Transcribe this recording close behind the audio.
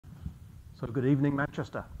So good evening,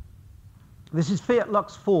 Manchester. This is Fiat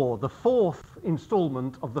Lux IV, the fourth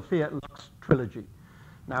installment of the Fiat Lux trilogy.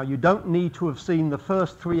 Now, you don't need to have seen the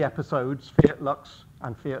first three episodes, Fiat Lux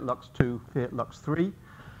and Fiat Lux II, Fiat Lux III.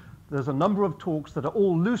 There's a number of talks that are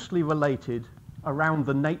all loosely related around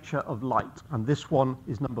the nature of light, and this one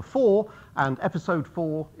is number 4, and episode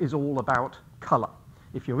 4 is all about color.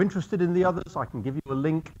 If you're interested in the others, I can give you a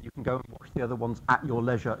link. You can go and watch the other ones at your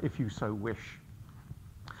leisure if you so wish.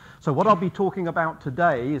 So what I'll be talking about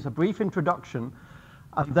today is a brief introduction,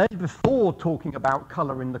 and then before talking about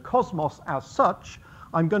color in the cosmos as such,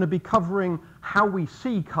 I'm going to be covering how we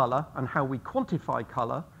see color and how we quantify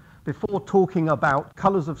color before talking about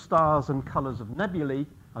colors of stars and colors of nebulae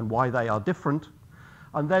and why they are different,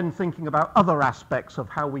 and then thinking about other aspects of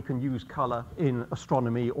how we can use color in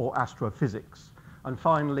astronomy or astrophysics. And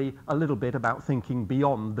finally, a little bit about thinking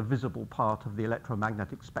beyond the visible part of the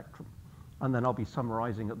electromagnetic spectrum. And then I'll be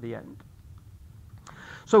summarizing at the end.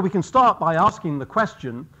 So we can start by asking the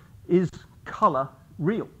question, is color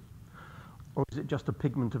real? Or is it just a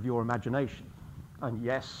pigment of your imagination? And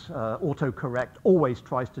yes, autocorrect always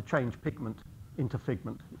tries to change pigment into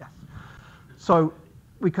figment, yes. So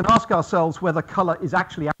we can ask ourselves whether color is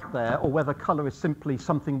actually out there or whether color is simply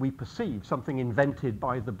something we perceive, something invented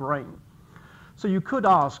by the brain. So you could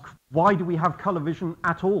ask, why do we have color vision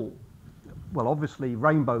at all? Well, obviously,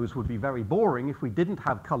 rainbows would be very boring if we didn't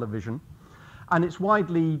have color vision. And it's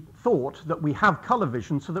widely thought that we have color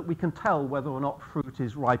vision so that we can tell whether or not fruit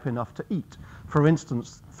is ripe enough to eat. For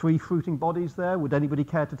instance, 3 fruiting bodies there. Would anybody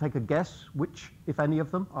care to take a guess which, if any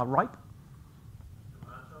of them, are ripe?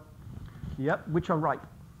 Tomato. Yep, which are ripe?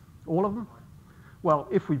 All of them? Well,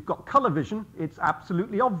 if we've got color vision, it's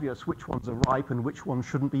absolutely obvious which ones are ripe and which ones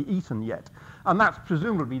shouldn't be eaten yet. And that's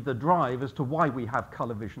presumably the drive as to why we have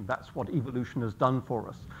color vision. That's what evolution has done for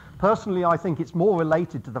us. Personally, I think it's more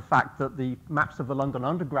related to the fact that the maps of the London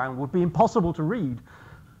Underground would be impossible to read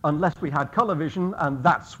unless we had color vision, and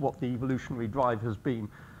that's what the evolutionary drive has been.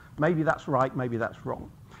 Maybe that's right, maybe that's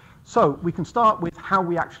wrong. So we can start with how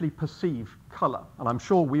we actually perceive color. And I'm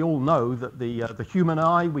sure we all know that the human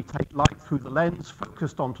eye, we take light through the lens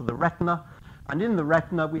focused onto the retina. And in the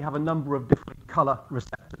retina, we have a number of different color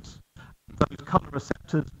receptors. Those color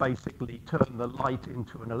receptors basically turn the light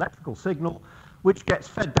into an electrical signal, which gets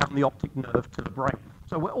fed down the optic nerve to the brain.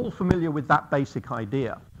 So we're all familiar with that basic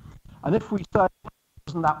idea. And if we say,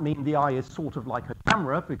 doesn't that mean the eye is sort of like a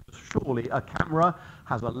camera? Because surely a camera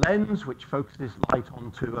has a lens which focuses light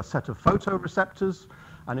onto a set of photoreceptors.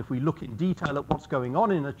 And if we look in detail at what's going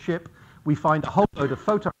on in a chip, we find a whole load of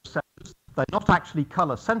photoreceptors. They're not actually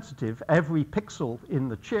color sensitive. Every pixel in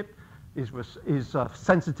the chip is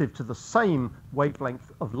sensitive to the same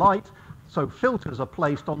wavelength of light. So filters are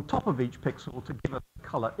placed on top of each pixel to give us a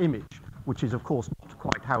color image, which is, of course, not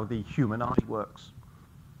quite how the human eye works.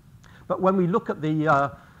 But when we look at the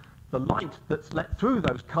light that's let through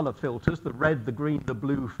those color filters, the red, the green, the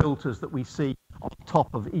blue filters that we see on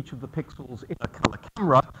top of each of the pixels in a color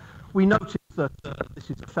camera, we notice that this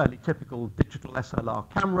is a fairly typical digital SLR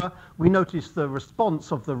camera. We notice the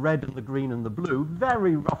response of the red and the green and the blue,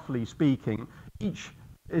 very roughly speaking, each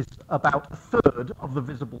is about a third of the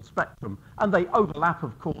visible spectrum. And they overlap,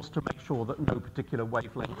 of course, to make sure that no particular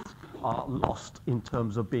wavelengths are lost in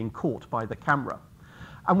terms of being caught by the camera.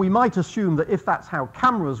 And we might assume that if that's how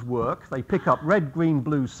cameras work, they pick up red, green,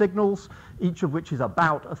 blue signals, each of which is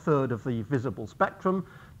about a third of the visible spectrum.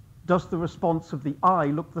 Does the response of the eye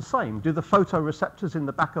look the same? Do the photoreceptors in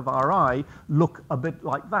the back of our eye look a bit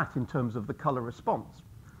like that in terms of the color response?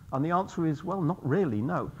 And the answer is, well, not really,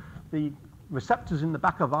 no. The receptors in the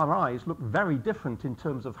back of our eyes look very different in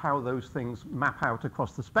terms of how those things map out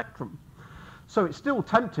across the spectrum. So it's still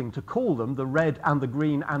tempting to call them the red and the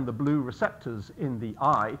green and the blue receptors in the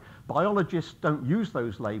eye. Biologists don't use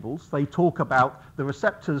those labels. They talk about the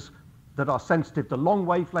receptors that are sensitive to long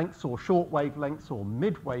wavelengths or short wavelengths or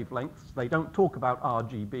mid wavelengths. They don't talk about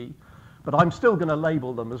RGB, but I'm still going to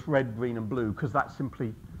label them as red, green, and blue because that's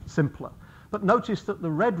simply simpler. But notice that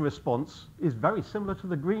the red response is very similar to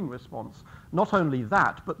the green response. Not only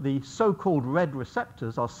that, but the so-called red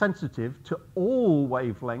receptors are sensitive to all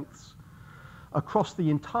wavelengths across the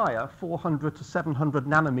entire 400 to 700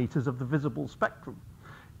 nanometers of the visible spectrum.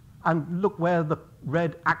 And look where the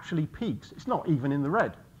red actually peaks. It's not even in the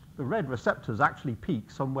red. The red receptors actually peak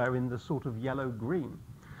somewhere in the sort of yellow-green.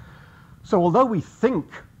 So although we think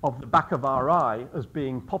of the back of our eye as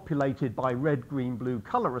being populated by red, green, blue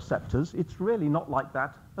color receptors, it's really not like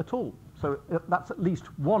that at all. So that's at least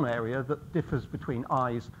one area that differs between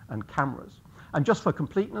eyes and cameras. And just for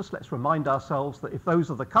completeness, let's remind ourselves that if those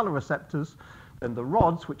are the color receptors, then the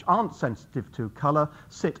rods, which aren't sensitive to color,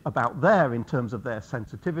 sit about there in terms of their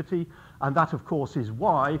sensitivity. And that, of course, is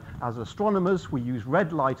why, as astronomers, we use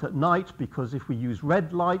red light at night, because if we use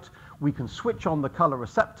red light, we can switch on the color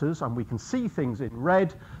receptors and we can see things in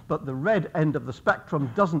red, but the red end of the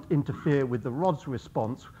spectrum doesn't interfere with the rod's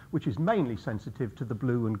response, which is mainly sensitive to the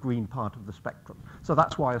blue and green part of the spectrum. So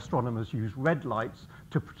that's why astronomers use red lights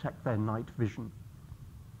to protect their night vision.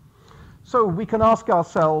 So we can ask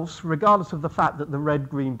ourselves, regardless of the fact that the red,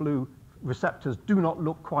 green, blue receptors do not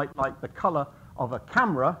look quite like the color of a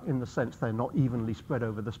camera, in the sense they're not evenly spread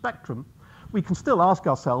over the spectrum, we can still ask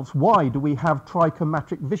ourselves, why do we have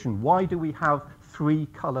trichromatic vision? Why do we have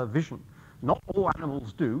three-color vision? Not all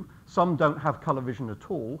animals do. Some don't have color vision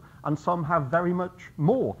at all, and some have very much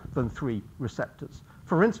more than three receptors.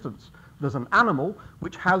 For instance, there's an animal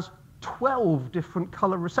which has 12 different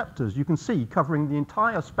color receptors, you can see, covering the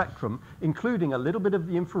entire spectrum, including a little bit of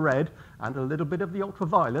the infrared and a little bit of the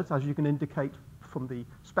ultraviolet, as you can indicate from the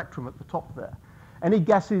spectrum at the top there. Any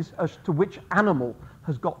guesses as to which animal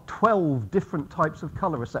has got 12 different types of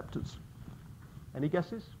color receptors? Any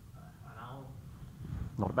guesses? An owl.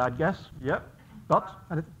 Not a bad guess, yep. But,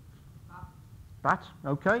 anything? Bat,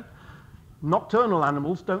 okay. Nocturnal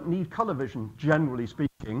animals don't need color vision, generally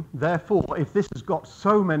speaking. Therefore, if this has got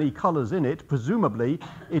so many colors in it, presumably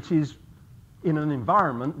it is in an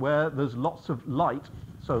environment where there's lots of light,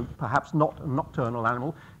 so perhaps not a nocturnal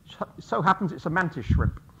animal. It so happens it's a mantis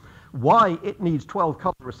shrimp. Why it needs 12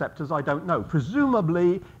 color receptors, I don't know.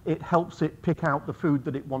 Presumably, it helps it pick out the food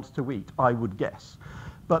that it wants to eat, I would guess.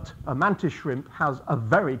 But a mantis shrimp has a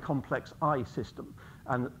very complex eye system,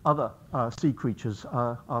 and other sea creatures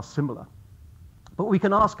are similar. But we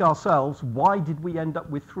can ask ourselves, why did we end up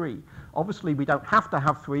with three? Obviously, we don't have to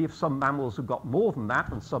have three if some mammals have got more than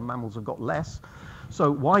that and some mammals have got less.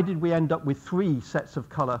 So why did we end up with three sets of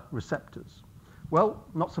color receptors? Well,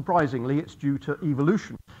 not surprisingly, it's due to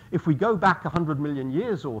evolution. If we go back 100 million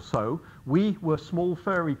years or so, we were small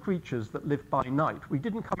furry creatures that lived by night. We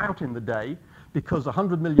didn't come out in the day because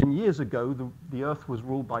 100 million years ago, the Earth was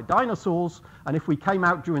ruled by dinosaurs, and if we came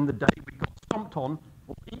out during the day, we got stomped on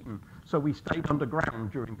or eaten. So we stayed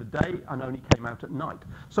underground during the day and only came out at night.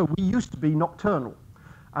 So we used to be nocturnal.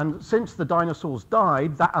 And since the dinosaurs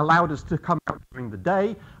died, that allowed us to come out during the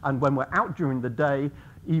day. And when we're out during the day,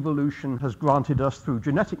 evolution has granted us, through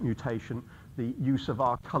genetic mutation, the use of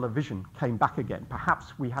our color vision came back again.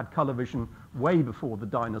 Perhaps we had color vision way before the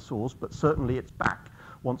dinosaurs, but certainly it's back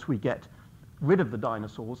once we get rid of the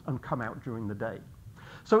dinosaurs and come out during the day.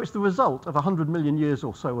 So it's the result of 100 million years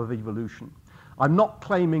or so of evolution. I'm not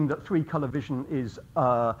claiming that three-color vision is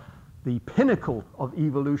the pinnacle of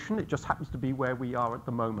evolution. It just happens to be where we are at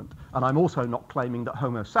the moment. And I'm also not claiming that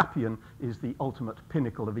Homo sapien is the ultimate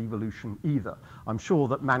pinnacle of evolution either. I'm sure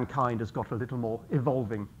that mankind has got a little more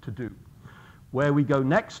evolving to do. Where we go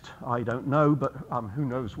next, I don't know, but who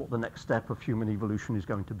knows what the next step of human evolution is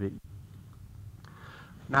going to be.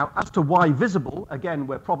 Now, as to why visible, again,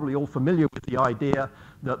 we're probably all familiar with the idea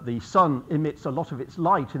that the sun emits a lot of its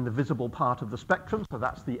light in the visible part of the spectrum, so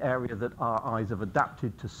that's the area that our eyes have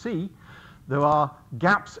adapted to see. There are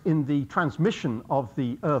gaps in the transmission of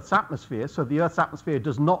the Earth's atmosphere, so the Earth's atmosphere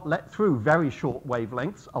does not let through very short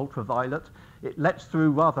wavelengths, ultraviolet. It lets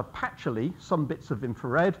through rather patchily some bits of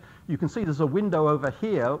infrared. You can see there's a window over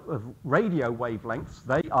here of radio wavelengths.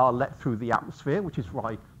 They are let through the atmosphere, which is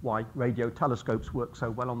why radio telescopes work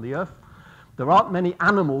so well on the Earth. There aren't many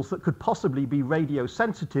animals that could possibly be radio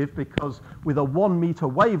sensitive, because with a 1 meter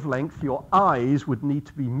wavelength, your eyes would need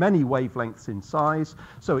to be many wavelengths in size,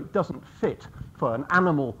 so it doesn't fit for an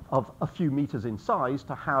animal of a few meters in size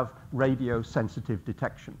to have radio sensitive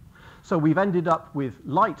detection. So we've ended up with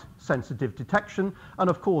light sensitive detection, and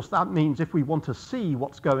of course that means if we want to see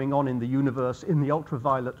what's going on in the universe in the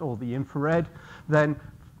ultraviolet or the infrared, then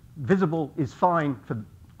visible is fine for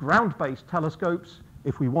ground-based telescopes.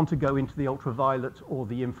 If we want to go into the ultraviolet or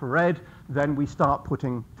the infrared, then we start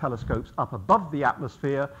putting telescopes up above the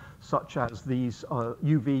atmosphere, such as these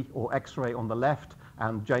UV or X-ray on the left,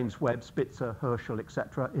 and James Webb, Spitzer, Herschel,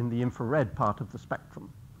 etc. in the infrared part of the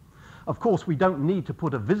spectrum. Of course, we don't need to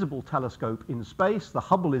put a visible telescope in space. The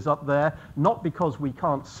Hubble is up there, not because we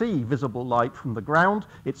can't see visible light from the ground.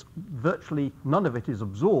 It's virtually none of it is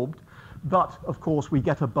absorbed. But, of course, we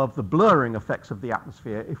get above the blurring effects of the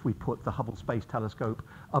atmosphere if we put the Hubble Space Telescope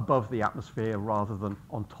above the atmosphere rather than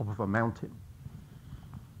on top of a mountain.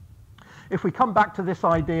 If we come back to this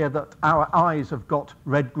idea that our eyes have got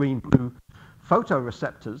red, green, blue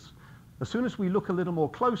photoreceptors, As soon as we look a little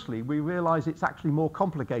more closely, we realize it's actually more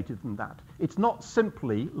complicated than that. It's not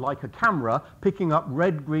simply like a camera picking up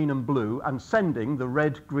red, green, and blue and sending the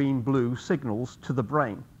red, green, blue signals to the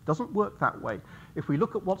brain. It doesn't work that way. If we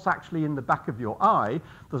look at what's actually in the back of your eye,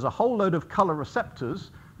 there's a whole load of color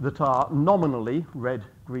receptors that are nominally red,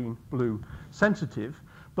 green, blue sensitive,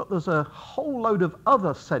 but there's a whole load of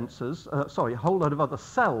other sensors, a whole load of other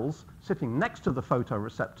cells sitting next to the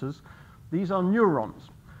photoreceptors. These are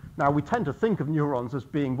neurons. Now, we tend to think of neurons as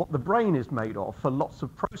being what the brain is made of for lots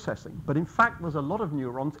of processing, but in fact, there's a lot of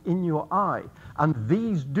neurons in your eye, and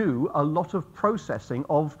these do a lot of processing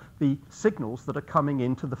of the signals that are coming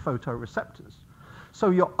into the photoreceptors. So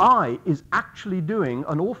your eye is actually doing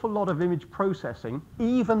an awful lot of image processing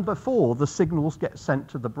even before the signals get sent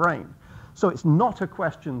to the brain. So it's not a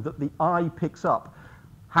question that the eye picks up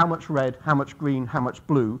how much red, how much green, how much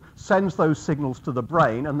blue, sends those signals to the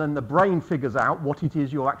brain, and then the brain figures out what it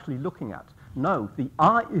is you're actually looking at. No, the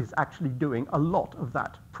eye is actually doing a lot of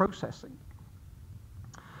that processing.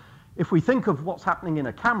 If we think of what's happening in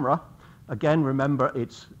a camera, again, remember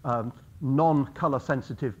it's non-color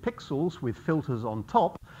sensitive pixels with filters on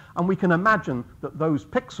top, and we can imagine that those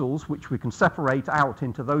pixels, which we can separate out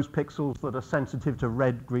into those pixels that are sensitive to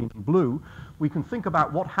red, green, and blue, we can think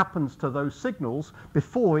about what happens to those signals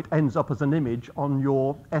before it ends up as an image on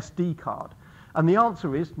your SD card. And the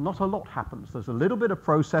answer is not a lot happens. There's a little bit of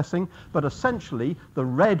processing, but essentially the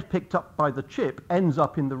red picked up by the chip ends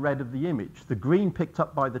up in the red of the image. The green picked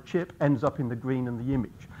up by the chip ends up in the green in the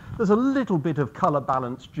image. There's a little bit of color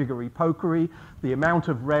balance jiggery-pokery. The amount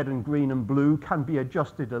of red and green and blue can be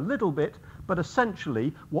adjusted a little bit, but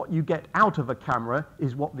essentially what you get out of a camera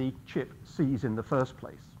is what the chip sees in the first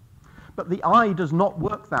place. But the eye does not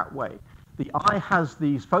work that way. The eye has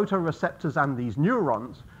these photoreceptors and these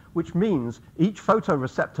neurons, which means each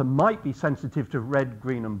photoreceptor might be sensitive to red,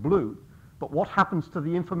 green, and blue. But what happens to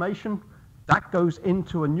the information? That goes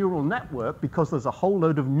into a neural network because there's a whole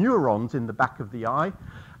load of neurons in the back of the eye.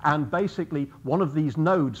 And basically, one of these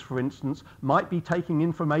nodes, for instance, might be taking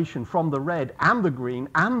information from the red and the green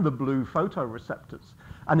and the blue photoreceptors.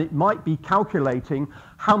 And it might be calculating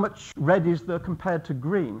how much red is there compared to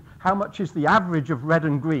green, how much is the average of red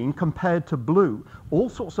and green compared to blue. All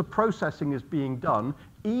sorts of processing is being done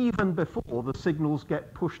even before the signals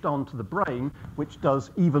get pushed on to the brain, which does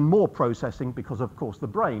even more processing because, of course, the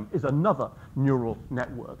brain is another neural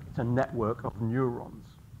network. It's a network of neurons.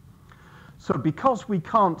 So because we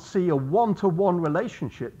can't see a one-to-one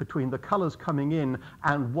relationship between the colors coming in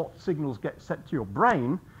and what signals get sent to your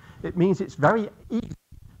brain, it means it's very easy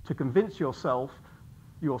to convince yourself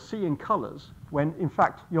you're seeing colors when, in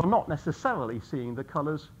fact, you're not necessarily seeing the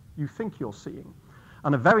colors you think you're seeing.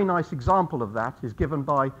 And a very nice example of that is given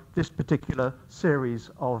by this particular series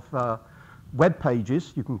of web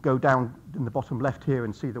pages. You can go down in the bottom left here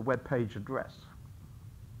and see the web page address.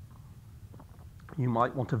 You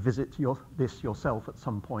might want to visit this yourself at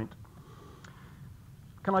some point.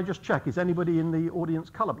 Can I just check, is anybody in the audience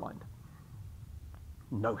colorblind?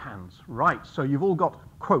 No hands. Right, so you've all got,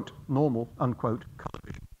 quote, normal, unquote, color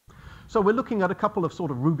vision. So we're looking at a couple of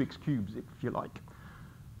sort of Rubik's cubes, if you like.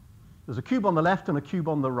 There's a cube on the left and a cube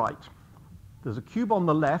on the right. There's a cube on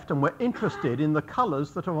the left, and we're interested in the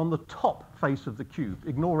colors that are on the top face of the cube.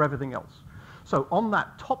 Ignore everything else. So on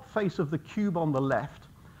that top face of the cube on the left,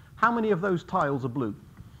 how many of those tiles are blue?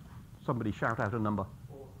 Somebody shout out a number.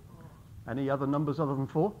 4. Any other numbers other than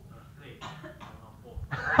 4? 3.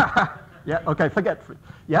 Yeah, okay, forget 3.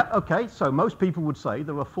 Yeah, okay, so most people would say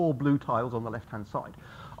there are 4 blue tiles on the left-hand side.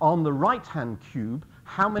 On the right-hand cube,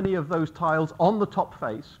 how many of those tiles on the top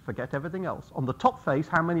face, forget everything else, on the top face,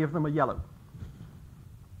 how many of them are yellow?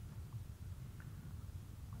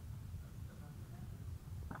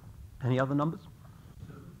 Any other numbers?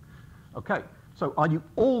 Okay. So are you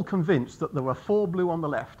all convinced that there are 4 blue on the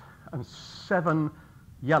left and 7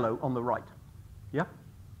 yellow on the right? Yeah?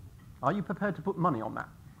 Are you prepared to put money on that?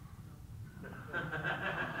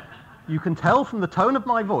 You can tell from the tone of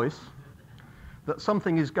my voice that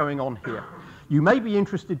something is going on here. You may be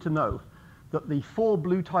interested to know that the 4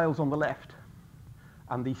 blue tiles on the left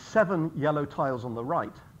and the 7 yellow tiles on the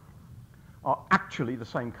right are actually the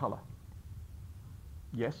same color.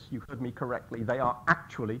 Yes, you heard me correctly. They are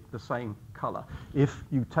actually the same color. If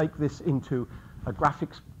you take this into a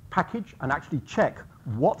graphics package and actually check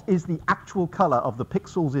what is the actual color of the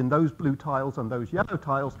pixels in those blue tiles and those yellow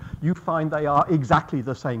tiles, you find they are exactly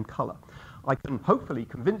the same color. I can hopefully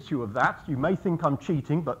convince you of that. You may think I'm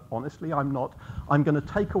cheating, but honestly, I'm not. I'm going to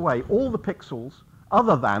take away all the pixels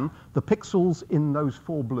other than the pixels in those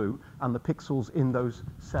 4 blue and the pixels in those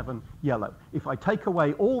 7 yellow. If I take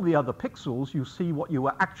away all the other pixels, you see what you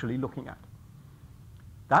were actually looking at.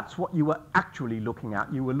 That's what you were actually looking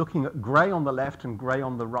at. You were looking at grey on the left and grey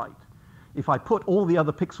on the right. If I put all the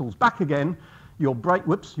other pixels back again, your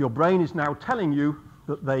brain is now telling you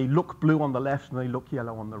that they look blue on the left and they look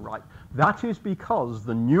yellow on the right. That is because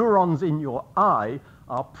the neurons in your eye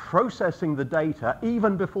are processing the data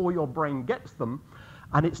even before your brain gets them,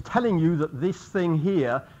 and it's telling you that this thing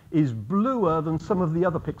here is bluer than some of the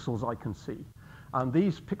other pixels I can see. And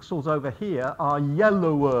these pixels over here are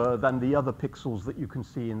yellower than the other pixels that you can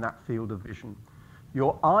see in that field of vision.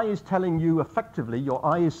 Your eye is telling you effectively, your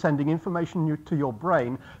eye is sending information to your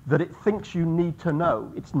brain that it thinks you need to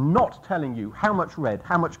know. It's not telling you how much red,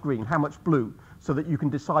 how much green, how much blue, so that you can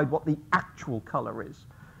decide what the actual color is.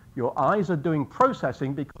 Your eyes are doing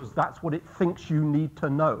processing because that's what it thinks you need to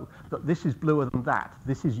know, that this is bluer than that,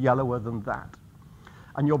 this is yellower than that.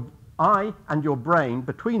 And your eye and your brain,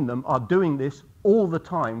 between them, are doing this all the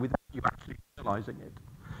time without you actually realizing it.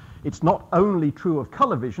 It's not only true of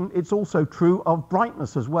color vision, it's also true of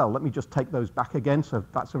brightness as well. Let me just take those back again, so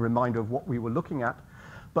that's a reminder of what we were looking at.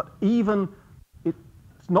 But even,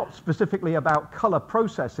 it's not specifically about color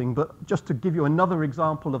processing, but just to give you another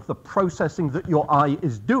example of the processing that your eye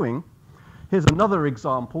is doing, here's another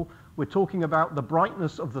example. We're talking about the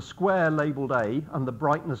brightness of the square labeled A and the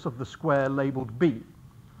brightness of the square labeled B.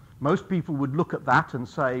 Most people would look at that and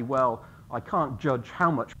say, well, I can't judge how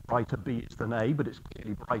much brighter B is than A, but it's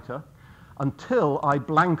clearly brighter, until I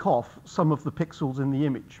blank off some of the pixels in the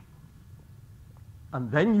image. And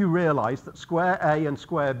then you realize that square A and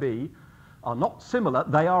square B are not similar,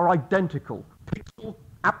 they are identical. Pixel,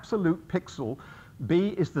 absolute pixel.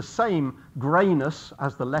 B is the same grayness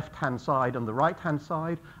as the left-hand side and the right-hand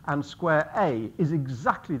side, and square A is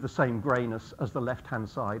exactly the same grayness as the left-hand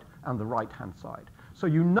side and the right-hand side. So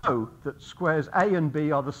you know that squares A and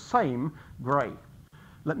B are the same grey.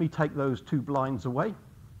 Let me take those 2 blinds away.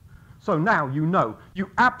 So now you know, you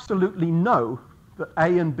absolutely know that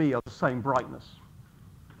A and B are the same brightness.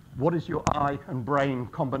 What is your eye and brain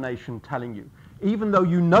combination telling you? Even though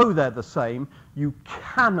you know they're the same, you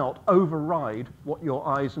cannot override what your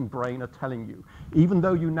eyes and brain are telling you. Even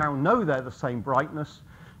though you now know they're the same brightness,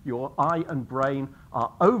 your eye and brain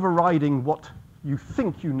are overriding what you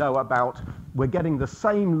think you know about. We're getting the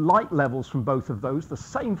same light levels from both of those. The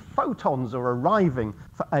same photons are arriving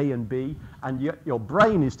for A and B, and yet your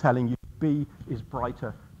brain is telling you B is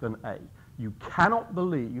brighter than A. You cannot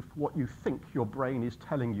believe what you think your brain is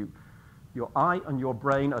telling you. Your eye and your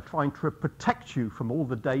brain are trying to protect you from all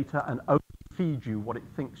the data and only feed you what it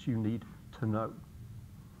thinks you need to know.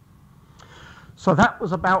 So that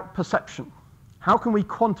was about perception. How can we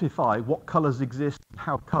quantify what colors exist,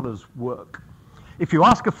 how colors work? If you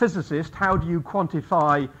ask a physicist, how do you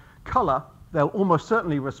quantify color, they'll almost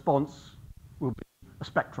certainly response will be a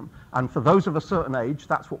spectrum. And for those of a certain age,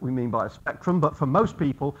 that's what we mean by a spectrum. But for most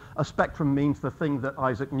people, a spectrum means the thing that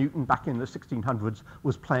Isaac Newton back in the 1600s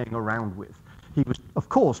was playing around with. He was, of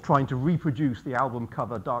course, trying to reproduce the album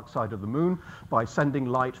cover Dark Side of the Moon by sending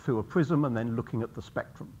light through a prism and then looking at the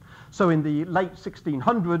spectrum. So in the late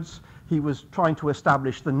 1600s, he was trying to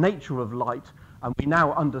establish the nature of light. And we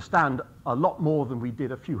now understand a lot more than we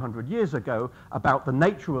did a few hundred years ago about the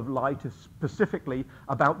nature of light, specifically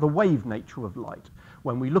about the wave nature of light.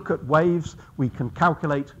 When we look at waves, we can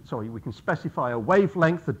specify a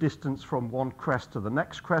wavelength, the distance from one crest to the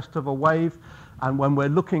next crest of a wave. And when we're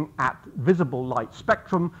looking at visible light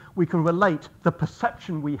spectrum, we can relate the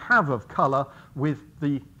perception we have of color with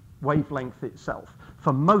the wavelength itself.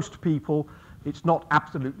 For most people, it's not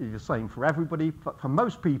absolutely the same for everybody, but for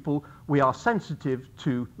most people, we are sensitive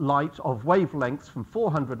to light of wavelengths from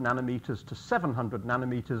 400 nanometers to 700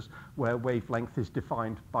 nanometers, where wavelength is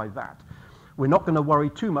defined by that. We're not going to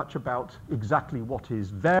worry too much about exactly what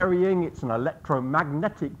is varying. It's an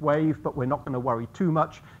electromagnetic wave, but we're not going to worry too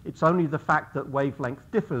much. It's only the fact that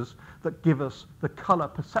wavelength differs that give us the color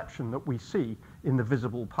perception that we see in the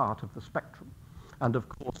visible part of the spectrum. And of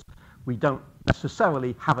course, we don't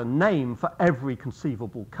necessarily have a name for every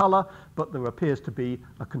conceivable color, but there appears to be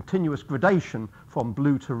a continuous gradation from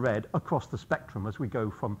blue to red across the spectrum as we go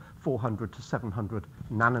from 400 to 700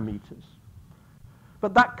 nanometers.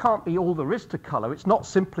 But that can't be all there is to color. It's not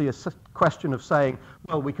simply a question of saying,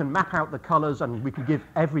 well, we can map out the colors and we can give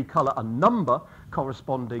every color a number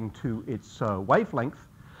corresponding to its wavelength,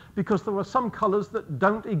 because there are some colors that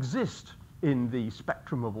don't exist in the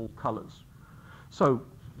spectrum of all colors. So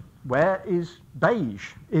where is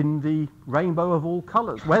beige in the rainbow of all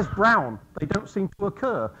colors? Where's brown? They don't seem to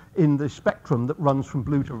occur in the spectrum that runs from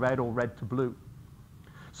blue to red or red to blue.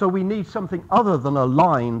 So we need something other than a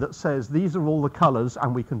line that says these are all the colors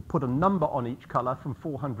and we can put a number on each color from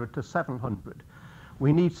 400 to 700.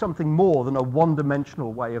 We need something more than a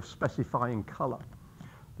one-dimensional way of specifying color.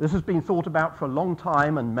 This has been thought about for a long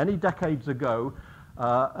time, and many decades ago,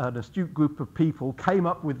 an astute group of people came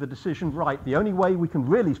up with the decision, right, the only way we can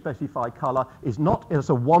really specify color is not as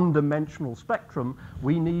a one-dimensional spectrum,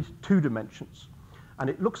 we need 2 dimensions. And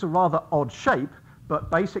it looks a rather odd shape, but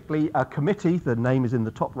basically a committee, the name is in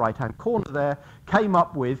the top right-hand corner there, came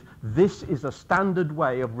up with this is a standard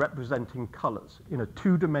way of representing colors in a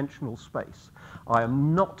 2-dimensional space. I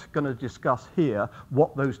am not going to discuss here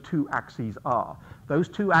what those 2 axes are. Those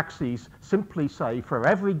 2 axes simply say for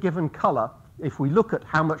every given color, if we look at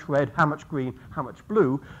how much red, how much green, how much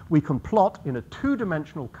blue, we can plot in a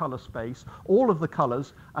 2-dimensional color space all of the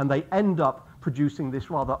colors, and they end up producing this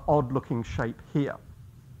rather odd-looking shape here.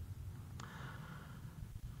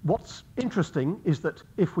 What's interesting is that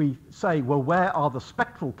if we say, well, where are the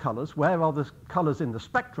spectral colors, where are the colors in the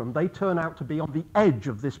spectrum, they turn out to be on the edge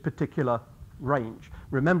of this particular range.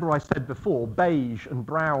 Remember I said before, beige and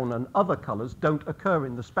brown and other colors don't occur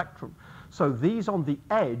in the spectrum. So these on the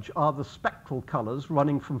edge are the spectral colors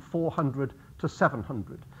running from 400 to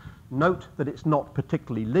 700. Note that it's not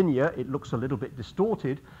particularly linear. It looks a little bit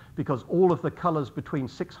distorted because all of the colors between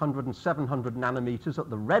 600 and 700 nanometers at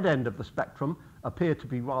the red end of the spectrum appear to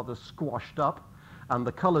be rather squashed up, and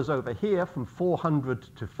the colors over here from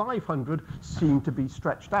 400 to 500 seem to be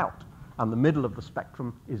stretched out, and the middle of the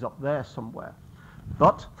spectrum is up there somewhere.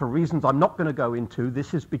 But for reasons I'm not going to go into,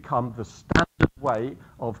 this has become the standard way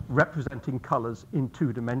of representing colors in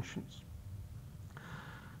 2 dimensions.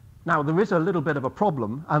 Now, there is a little bit of a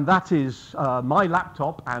problem, and that is my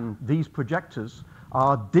laptop and these projectors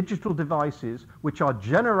are digital devices which are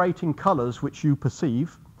generating colors which you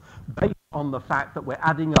perceive based on the fact that we're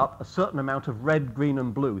adding up a certain amount of red, green,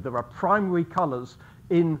 and blue. There are primary colors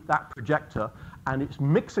in that projector, and it's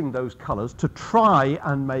mixing those colors to try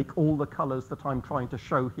and make all the colors that I'm trying to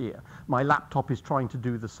show here. My laptop is trying to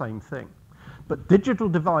do the same thing. But digital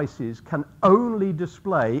devices can only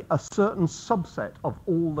display a certain subset of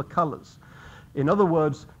all the colors. In other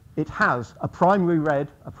words, it has a primary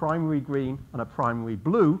red, a primary green, and a primary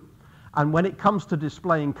blue, and when it comes to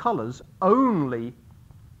displaying colors, only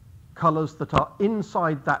colors that are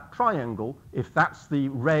inside that triangle, if that's the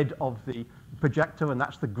red of the projector and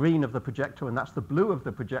that's the green of the projector and that's the blue of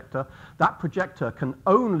the projector, that projector can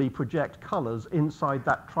only project colors inside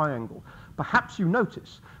that triangle. Perhaps you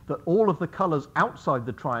notice that all of the colors outside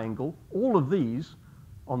the triangle, all of these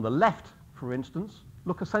on the left, for instance,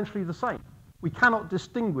 look essentially the same. We cannot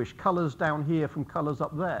distinguish colors down here from colors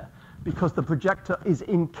up there because the projector is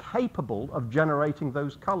incapable of generating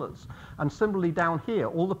those colors. And similarly down here,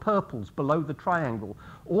 all the purples below the triangle,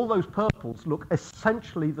 all those purples look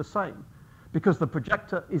essentially the same because the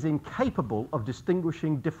projector is incapable of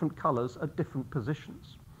distinguishing different colors at different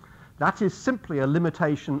positions. That is simply a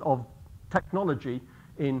limitation of technology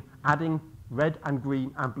in adding red and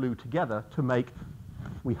green and blue together to make,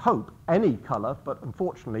 we hope, any color, but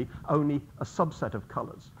unfortunately only a subset of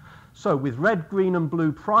colors. So with red, green, and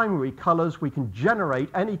blue primary colors, we can generate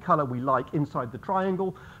any color we like inside the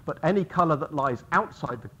triangle, but any color that lies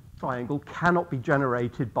outside the triangle cannot be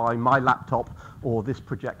generated by my laptop or this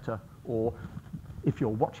projector, or if you're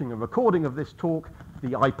watching a recording of this talk, the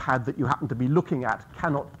iPad that you happen to be looking at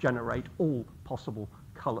cannot generate all possible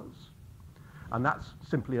colors. And that's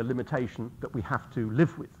simply a limitation that we have to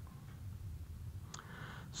live with.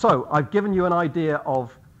 So I've given you an idea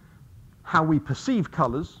of how we perceive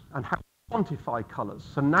colors and how we quantify colors.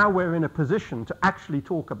 So now we're in a position to actually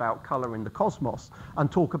talk about color in the cosmos and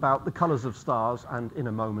talk about the colors of stars and, in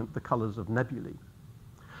a moment, the colors of nebulae.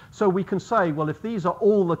 So we can say, well, if these are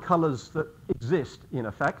all the colors that exist, in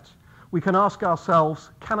effect, we can ask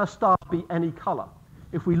ourselves, can a star be any color?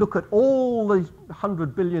 If we look at all the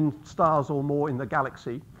 100 billion stars or more in the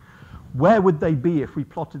galaxy, where would they be if we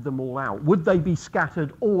plotted them all out? Would they be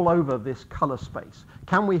scattered all over this color space?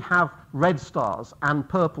 Can we have red stars and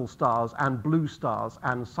purple stars and blue stars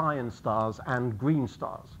and cyan stars and green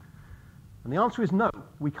stars? And the answer is no.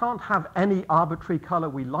 We can't have any arbitrary color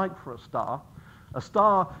we like for a star. A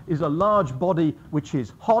star is a large body which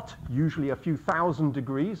is hot, usually a few thousand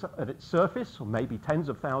degrees at its surface, or maybe tens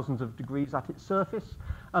of thousands of degrees at its surface.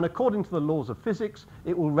 And according to the laws of physics,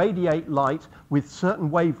 it will radiate light with certain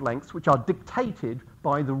wavelengths which are dictated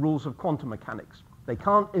by the rules of quantum mechanics. They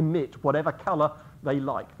can't emit whatever color they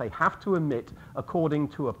like. They have to emit according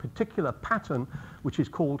to a particular pattern, which is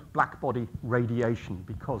called blackbody radiation,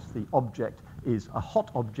 because the object is a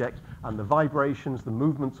hot object, and the vibrations, the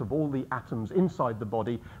movements of all the atoms inside the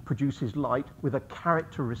body produces light with a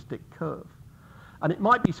characteristic curve. And it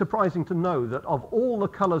might be surprising to know that of all the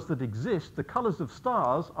colors that exist, the colors of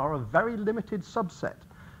stars are a very limited subset.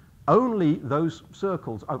 Only those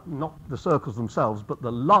circles, not the circles themselves, but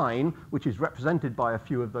the line, which is represented by a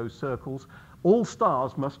few of those circles, all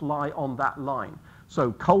stars must lie on that line.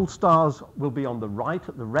 So cold stars will be on the right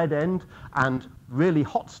at the red end, and really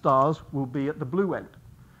hot stars will be at the blue end.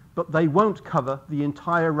 But they won't cover the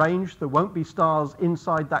entire range. There won't be stars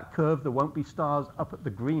inside that curve. There won't be stars up at the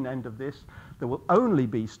green end of this. There will only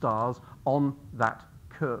be stars on that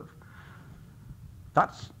curve.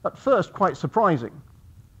 That's at first quite surprising.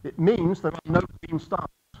 It means there are no green stars.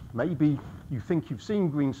 Maybe you think you've seen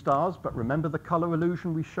green stars, but remember the color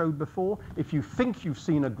illusion we showed before? If you think you've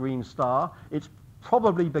seen a green star, it's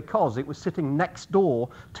probably because it was sitting next door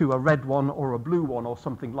to a red one or a blue one or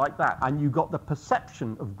something like that, and you got the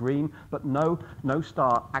perception of green, but no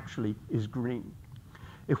star actually is green.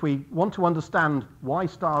 If we want to understand why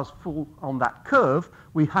stars fall on that curve,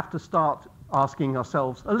 we have to start asking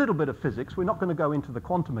ourselves a little bit of physics. We're not going to go into the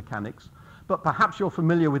quantum mechanics, but perhaps you're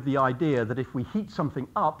familiar with the idea that if we heat something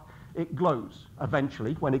up, it glows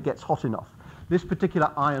eventually when it gets hot enough. This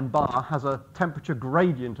particular iron bar has a temperature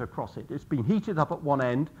gradient across it. It's been heated up at one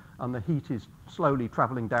end, and the heat is slowly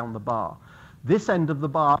traveling down the bar. This end of the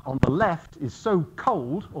bar on the left is so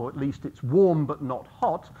cold, or at least it's warm but not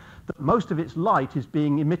hot, that most of its light is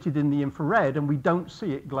being emitted in the infrared, and we don't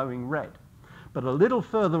see it glowing red. But a little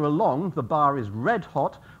further along, the bar is red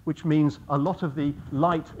hot, which means a lot of the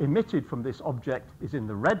light emitted from this object is in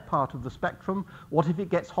the red part of the spectrum. What if it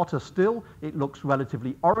gets hotter still? It looks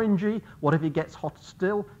relatively orangey. What if it gets hotter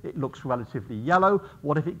still? It looks relatively yellow.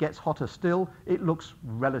 What if it gets hotter still? It looks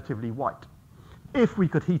relatively white. If we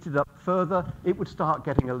could heat it up further, it would start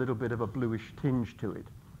getting a little bit of a bluish tinge to it.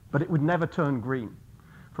 But it would never turn green,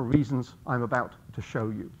 for reasons I'm about to show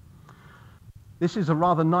you. This is a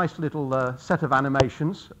rather nice little set of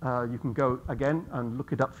animations. You can go again and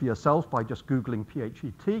look it up for yourself by just Googling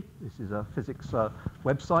PHET. This is a physics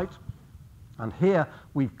website. And here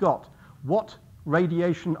we've got what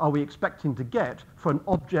radiation are we expecting to get for an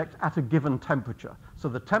object at a given temperature. So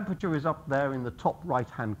the temperature is up there in the top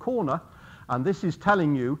right-hand corner, and this is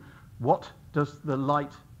telling you what does the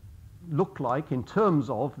light look like in terms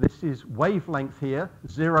of, this is wavelength here,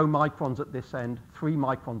 0 microns at this end, 3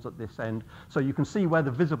 microns at this end, so you can see where the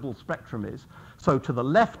visible spectrum is. So to the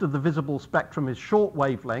left of the visible spectrum is short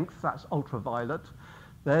wavelength, that's ultraviolet.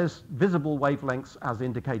 There's visible wavelengths as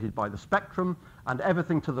indicated by the spectrum, and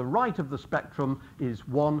everything to the right of the spectrum is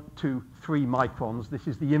 1, 2, 3 microns. This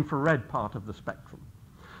is the infrared part of the spectrum.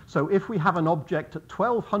 So if we have an object at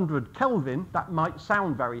 1200 Kelvin, that might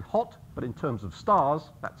sound very hot, but in terms of stars,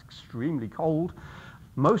 that's extremely cold.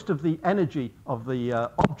 Most of the energy of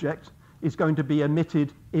the object is going to be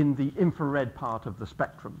emitted in the infrared part of the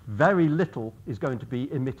spectrum. Very little is going to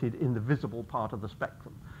be emitted in the visible part of the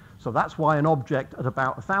spectrum. So that's why an object at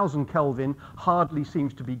about 1000 Kelvin hardly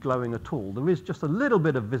seems to be glowing at all. There is just a little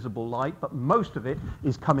bit of visible light, but most of it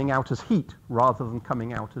is coming out as heat rather than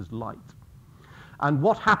coming out as light. And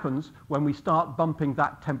what happens when we start bumping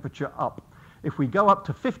that temperature up? If we go up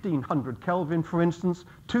to 1500 Kelvin, for instance,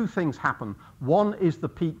 two things happen. One is the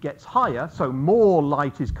peak gets higher, so more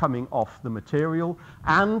light is coming off the material,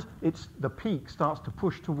 and the peak starts to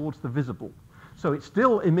push towards the visible. So it's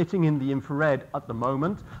still emitting in the infrared at the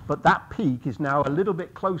moment, but that peak is now a little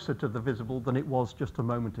bit closer to the visible than it was just a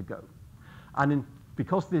moment ago. And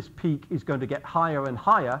because this peak is going to get higher and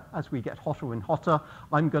higher as we get hotter and hotter,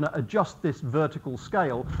 I'm going to adjust this vertical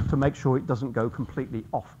scale to make sure it doesn't go completely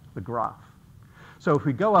off the graph. So if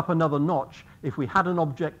we go up another notch, if we had an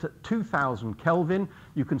object at 2000 Kelvin,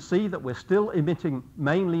 you can see that we're still emitting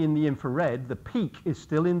mainly in the infrared. The peak is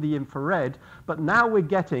still in the infrared, but now we're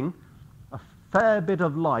getting a fair bit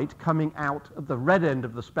of light coming out at the red end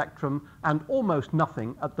of the spectrum and almost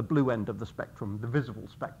nothing at the blue end of the spectrum, the visible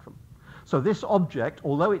spectrum. So this object,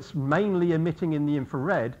 although it's mainly emitting in the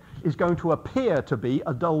infrared, is going to appear to be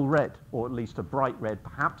a dull red, or at least a bright red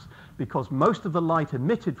perhaps, because most of the light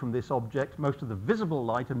emitted from this object, most of the visible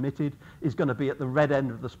light emitted, is going to be at the red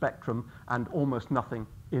end of the spectrum and almost nothing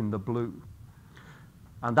in the blue.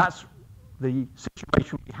 And that's the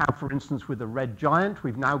situation we have, for instance, with a red giant.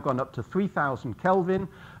 We've now gone up to 3000 Kelvin.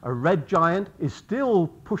 A red giant is still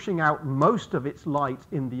pushing out most of its light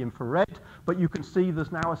in the infrared, but you can see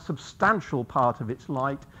there's now a substantial part of its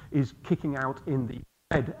light is kicking out in the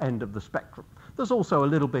red end of the spectrum. There's also a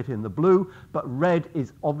little bit in the blue, but red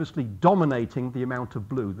is obviously dominating the amount of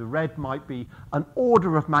blue. The red might be an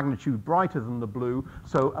order of magnitude brighter than the blue,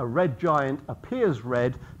 so a red giant appears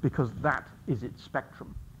red because that is its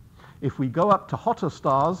spectrum. If we go up to hotter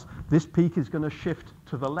stars, this peak is going to shift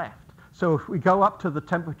to the left. So if we go up to the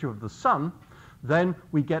temperature of the sun, then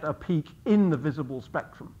we get a peak in the visible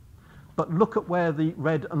spectrum. But look at where the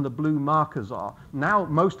red and the blue markers are. Now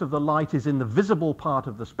most of the light is in the visible part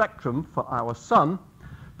of the spectrum for our sun,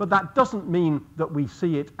 but that doesn't mean that we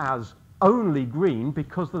see it as only green,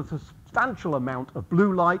 because there's a substantial amount of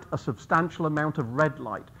blue light, a substantial amount of red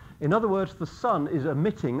light. In other words, the sun is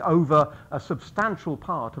emitting over a substantial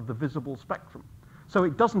part of the visible spectrum. So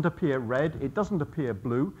it doesn't appear red, it doesn't appear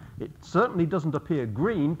blue, it certainly doesn't appear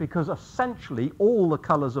green, because essentially all the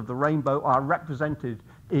colors of the rainbow are represented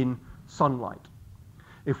in sunlight.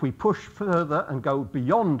 If we push further and go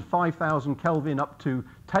beyond 5,000 Kelvin up to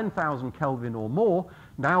 10,000 Kelvin or more,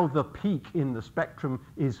 now the peak in the spectrum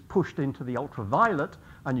is pushed into the ultraviolet,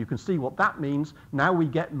 and you can see what that means. Now we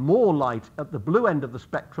get more light at the blue end of the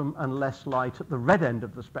spectrum and less light at the red end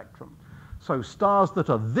of the spectrum. So stars that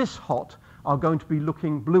are this hot are going to be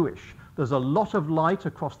looking bluish. There's a lot of light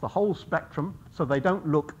across the whole spectrum, so they don't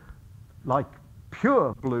look like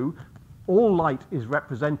pure blue. All light is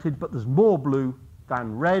represented, but there's more blue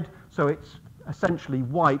than red, so it's essentially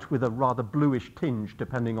white with a rather bluish tinge,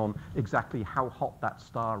 depending on exactly how hot that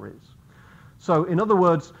star is. So in other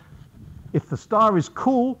words, if the star is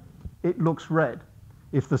cool, it looks red.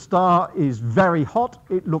 If the star is very hot,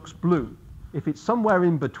 it looks blue. If it's somewhere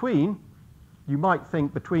in between, you might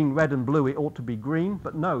think between red and blue it ought to be green,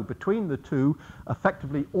 but no, between the two,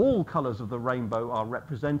 effectively all colors of the rainbow are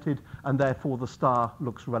represented, and therefore the star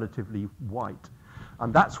looks relatively white.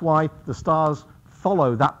 And that's why the stars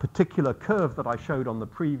follow that particular curve that I showed on the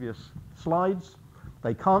previous slides.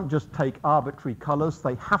 They can't just take arbitrary colors,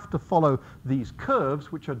 they have to follow these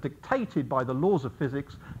curves, which are dictated by the laws of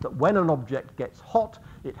physics, that when an object gets hot,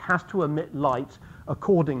 it has to emit light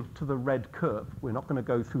according to the red curve. We're not going to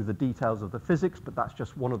go through the details of the physics, but that's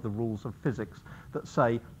just one of the rules of physics that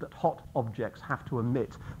say that hot objects have to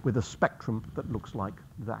emit with a spectrum that looks like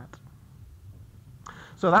that.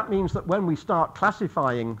 So that means that when we start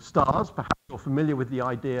classifying stars, perhaps you're familiar with the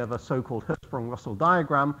idea of a so-called Hertzsprung-Russell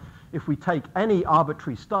diagram. If we take any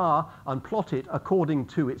arbitrary star and plot it according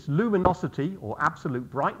to its luminosity or absolute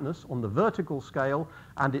brightness on the vertical scale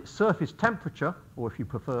and its surface temperature, or if you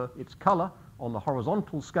prefer its color, on the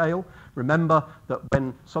horizontal scale. Remember that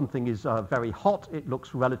when something is very hot, it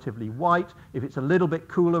looks relatively white. If it's a little bit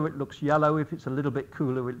cooler, it looks yellow. If it's a little bit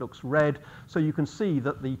cooler, it looks red. So you can see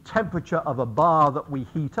that the temperature of a bar that we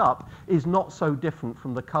heat up is not so different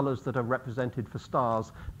from the colors that are represented for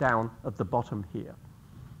stars down at the bottom here.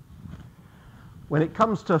 When it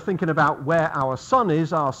comes to thinking about where our sun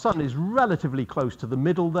is relatively close to the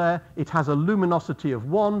middle there. It has a luminosity of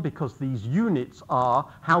 1 because these units are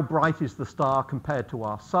how bright is the star compared to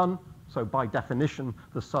our sun. So by definition,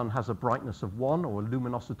 the sun has a brightness of 1 or a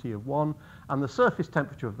luminosity of 1. And the surface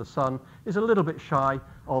temperature of the sun is a little bit shy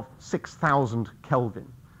of 6,000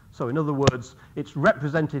 Kelvin. So in other words, it's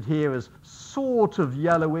represented here as sort of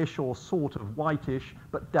yellowish or sort of whitish,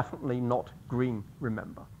 but definitely not green,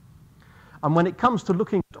 remember. And when it comes to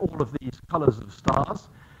looking at all of these colors of stars,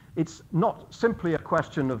 it's not simply a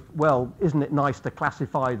question of, well, isn't it nice to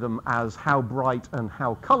classify them as how bright and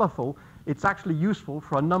how colorful? It's actually useful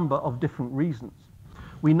for a number of different reasons.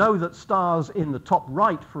 We know that stars in the top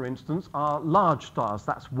right, for instance, are large stars.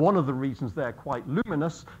 That's one of the reasons they're quite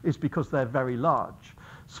luminous, is because they're very large.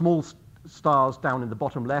 Small stars down in the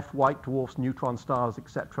bottom left, white dwarfs, neutron stars,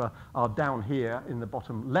 etc., are down here in the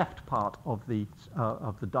bottom left part of the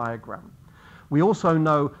diagram. We also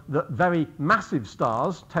know that very massive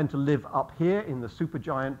stars tend to live up here in the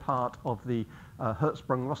supergiant part of the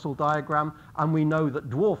Hertzsprung-Russell diagram, and we know that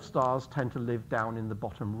dwarf stars tend to live down in the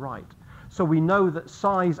bottom right. So we know that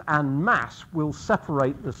size and mass will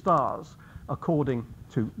separate the stars according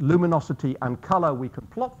to luminosity and color. We can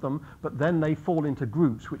plot them, but then they fall into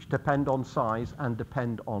groups which depend on size and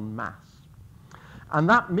depend on mass. And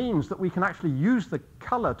that means that we can actually use the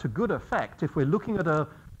color to good effect if we're looking at a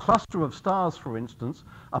cluster of stars, for instance,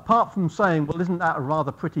 apart from saying, well, isn't that a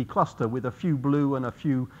rather pretty cluster with a few blue and a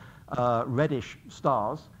few reddish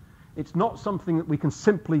stars? It's not something that we can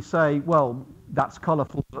simply say, well, that's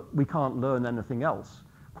colorful, but we can't learn anything else.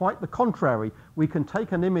 Quite the contrary, we can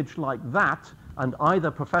take an image like that, and either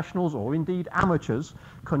professionals or indeed amateurs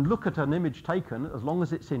can look at an image taken, as long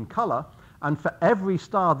as it's in color, and for every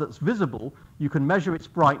star that's visible, you can measure its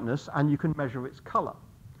brightness and you can measure its color.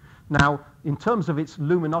 Now, in terms of its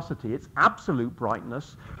luminosity, its absolute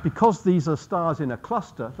brightness, because these are stars in a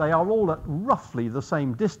cluster, they are all at roughly the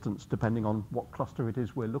same distance, depending on what cluster it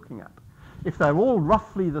is we're looking at. If they're all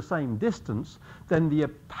roughly the same distance, then the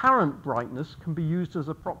apparent brightness can be used as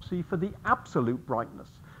a proxy for the absolute brightness.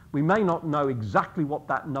 We may not know exactly what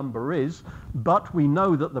that number is, but we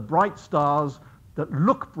know that the bright stars that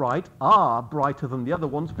look bright are brighter than the other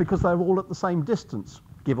ones because they're all at the same distance,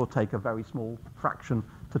 give or take a very small fraction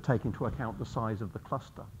to take into account the size of the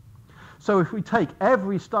cluster. So if we take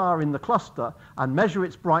every star in the cluster and measure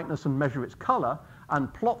its brightness and measure its color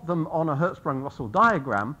and plot them on a Hertzsprung-Russell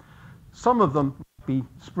diagram, some of them be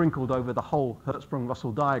sprinkled over the whole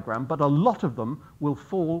Hertzsprung-Russell diagram, but a lot of them will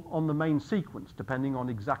fall on the main sequence, depending on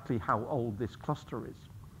exactly how old this cluster is.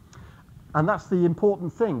 And that's the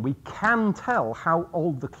important thing. We can tell how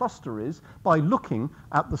old the cluster is by looking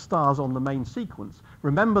at the stars on the main sequence.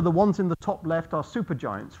 Remember, the ones in the top left are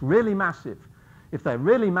supergiants, really massive. If they're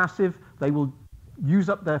really massive, they will use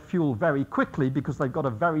up their fuel very quickly because they've got a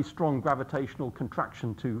very strong gravitational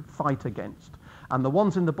contraction to fight against. And the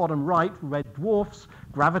ones in the bottom right, red dwarfs,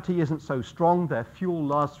 gravity isn't so strong, their fuel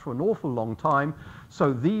lasts for an awful long time,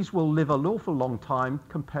 so these will live an awful long time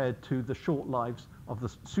compared to the short lives of the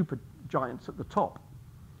supergiants at the top.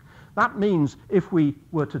 That means if we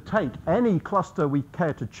were to take any cluster we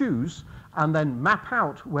care to choose and then map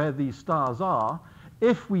out where these stars are,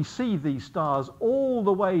 if we see these stars all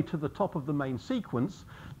the way to the top of the main sequence,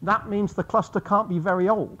 that means the cluster can't be very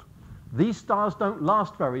old. These stars don't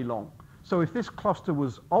last very long. So if this cluster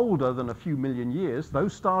was older than a few million years,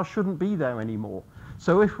 those stars shouldn't be there anymore.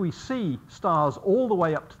 So if we see stars all the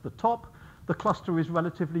way up to the top, the cluster is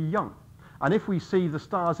relatively young. And if we see the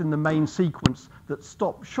stars in the main sequence that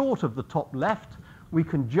stop short of the top left, we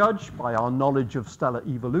can judge by our knowledge of stellar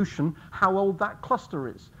evolution how old that cluster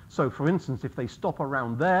is. So for instance, if they stop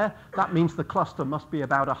around there, that means the cluster must be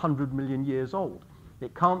about 100 million years old.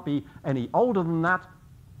 It can't be any older than that.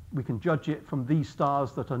 We can judge it from these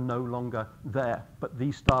stars that are no longer there, but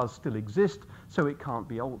these stars still exist, so it can't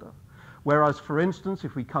be older. Whereas, for instance,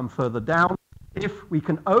 if we come further down, if we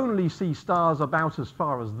can only see stars about as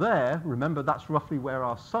far as there, remember that's roughly where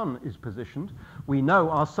our sun is positioned, we know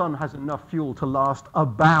our sun has enough fuel to last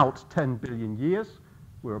about 10 billion years.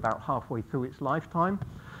 We're about halfway through its lifetime.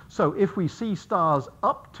 So if we see stars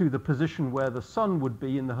up to the position where the sun would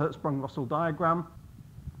be in the Hertzsprung-Russell diagram,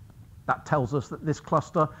 that tells us that this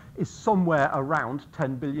cluster is somewhere around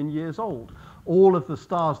 10 billion years old. All of the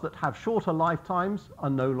stars that have shorter lifetimes are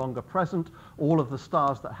no longer present. All of the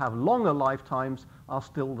stars that have longer lifetimes are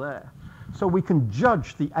still there. So we can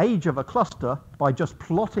judge the age of a cluster by just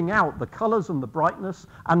plotting out the colors and the brightness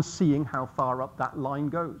and seeing how far up that line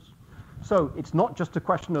goes. So it's not just a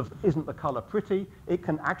question of isn't the color pretty, it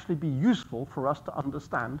can actually be useful for us to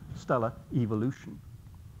understand stellar evolution.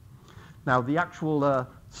 Now, the actual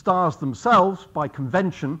stars themselves, by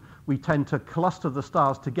convention, we tend to cluster the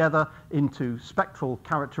stars together into spectral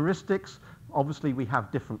characteristics. Obviously, we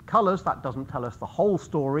have different colors. That doesn't tell us the whole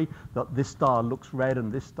story, that this star looks red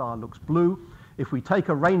and this star looks blue. If we take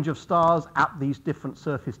a range of stars at these different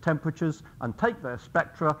surface temperatures and take their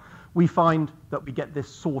spectra, we find that we get this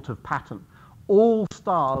sort of pattern. All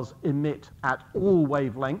stars emit at all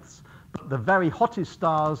wavelengths, but the very hottest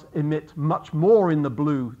stars emit much more in the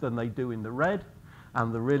blue than they do in the red,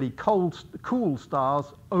 and the really cool stars,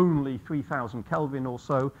 only 3,000 Kelvin or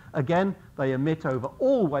so, again, they emit over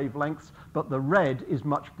all wavelengths, but the red is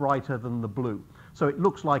much brighter than the blue. So it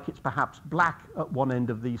looks like it's perhaps black at one end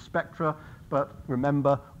of these spectra, but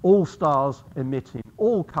remember, all stars emit in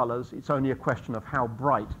all colors. It's only a question of how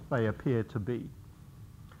bright they appear to be.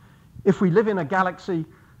 If we live in a galaxy,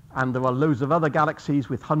 and there are loads of other galaxies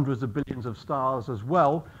with hundreds of billions of stars as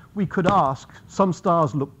well, we could ask, some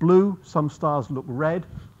stars look blue, some stars look red.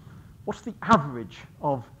 What's the average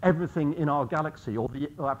of everything in our galaxy, or the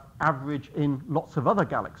average in lots of other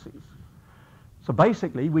galaxies? So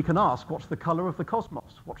basically, we can ask, what's the color of the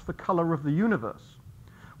cosmos? What's the color of the universe?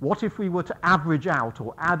 What if we were to average out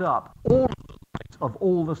or add up all of the light of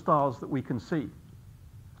all the stars that we can see?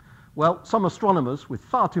 Well, some astronomers with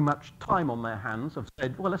far too much time on their hands have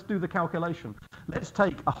said, well, let's do the calculation. Let's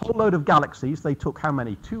take a whole load of galaxies. They took how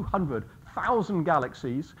many? 200,000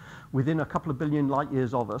 galaxies within a couple of billion light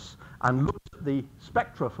years of us, and looked at the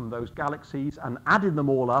spectra from those galaxies and added them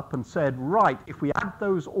all up and said, right, if we add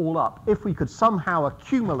those all up, if we could somehow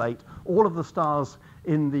accumulate all of the stars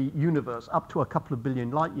in the universe up to a couple of billion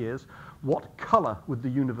light years, what color would the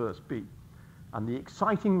universe be? And the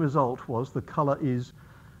exciting result was the color is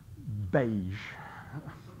beige.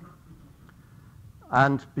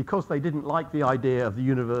 And because they didn't like the idea of the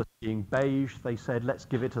universe being beige, they said, let's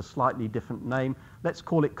give it a slightly different name. Let's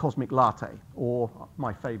call it cosmic latte, or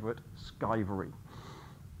my favorite, skyvery.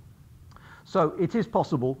 So it is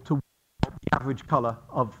possible to work out the average color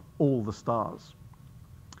of all the stars.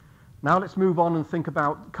 Now let's move on and think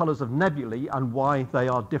about colors of nebulae and why they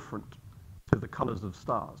are different to the colors of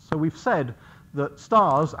stars. So we've said that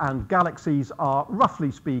stars and galaxies are, roughly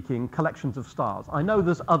speaking, collections of stars. I know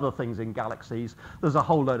there's other things in galaxies. There's a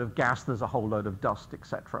whole load of gas, there's a whole load of dust,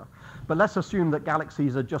 etc. But let's assume that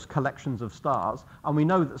galaxies are just collections of stars, and we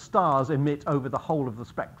know that stars emit over the whole of the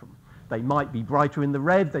spectrum. They might be brighter in the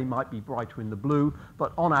red, they might be brighter in the blue,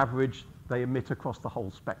 but on average, they emit across the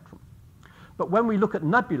whole spectrum. But when we look at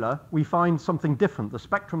nebula, we find something different. The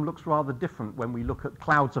spectrum looks rather different when we look at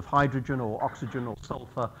clouds of hydrogen or oxygen or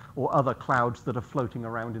sulfur or other clouds that are floating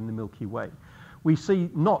around in the Milky Way. We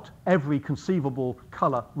see not every conceivable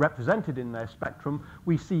color represented in their spectrum.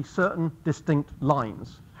 We see certain distinct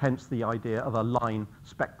lines, hence the idea of a line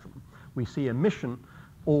spectrum. We see emission,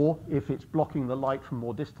 or if it's blocking the light from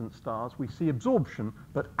more distant stars, we see absorption,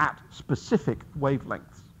 but at specific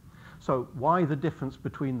wavelengths. So why the difference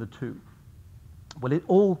between the two? Well, it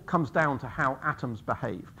all comes down to how atoms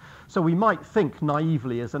behave. So we might think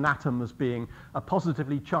naively as an atom as being a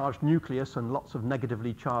positively charged nucleus and lots of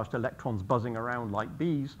negatively charged electrons buzzing around like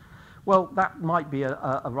bees. Well, that might be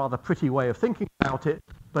a rather pretty way of thinking about it,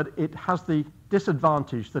 but it has the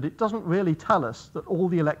disadvantage that it doesn't really tell us that all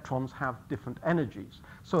the electrons have different energies.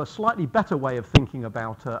 So a slightly better way of thinking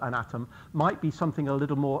about an atom might be something a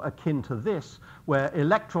little more akin to this, where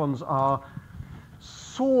electrons are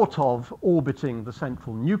sort of orbiting the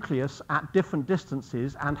central nucleus at different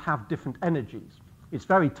distances and have different energies. It's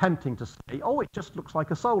very tempting to say, oh, it just looks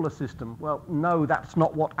like a solar system. Well, no, that's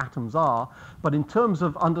not what atoms are. But in terms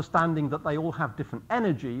of understanding that they all have different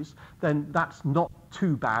energies, then that's not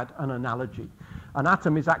too bad an analogy. An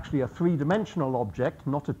atom is actually a three-dimensional object,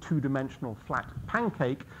 not a two-dimensional flat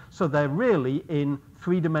pancake, so they're really in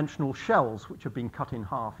three-dimensional shells, which have been cut in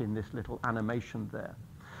half in this little animation there.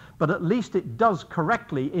 But at least it does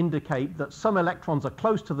correctly indicate that some electrons are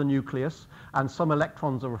close to the nucleus and some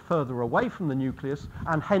electrons are further away from the nucleus,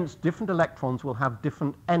 and hence different electrons will have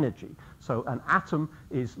different energy. So an atom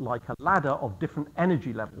is like a ladder of different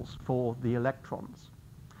energy levels for the electrons.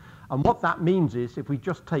 And what that means is if we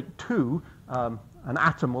just take two, an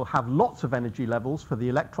atom will have lots of energy levels for the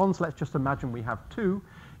electrons. Let's just imagine we have two.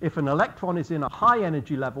 If an electron is in a high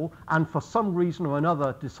energy level and for some reason or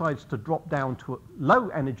another decides to drop down to a low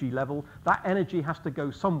energy level, that energy has to go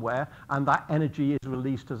somewhere, and that energy is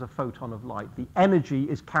released as a photon of light. The energy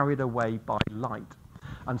is carried away by light.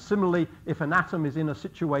 And similarly, if an atom is in a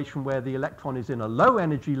situation where the electron is in a low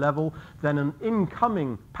energy level, then an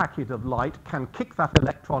incoming packet of light can kick that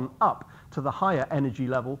electron up to the higher energy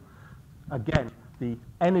level. Again, the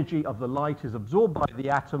energy of the light is absorbed by the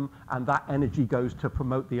atom, and that energy goes to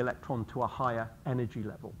promote the electron to a higher energy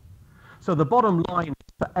level. So the bottom line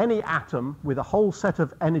is for any atom with a whole set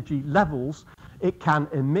of energy levels, it can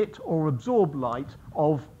emit or absorb light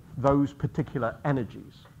of those particular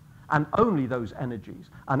energies, and only those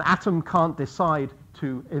energies. An atom can't decide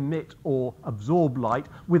to emit or absorb light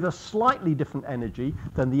with a slightly different energy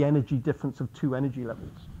than the energy difference of two energy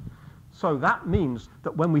levels. So that means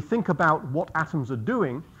that when we think about what atoms are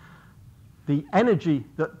doing, the energy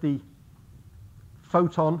that the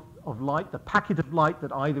photon of light, the packet of light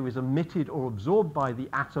that either is emitted or absorbed by the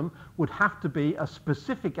atom, would have to be a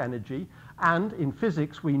specific energy. And in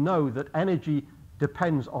physics, we know that energy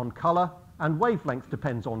depends on color and wavelength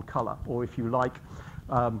depends on color. Or if you like,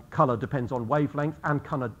 color depends on wavelength and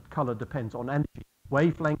color depends on energy.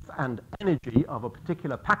 Wavelength and energy of a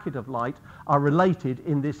particular packet of light are related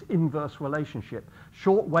in this inverse relationship.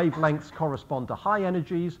 Short wavelengths correspond to high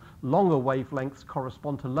energies, longer wavelengths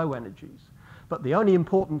correspond to low energies. But the only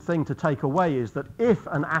important thing to take away is that if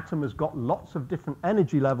an atom has got lots of different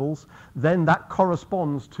energy levels, then that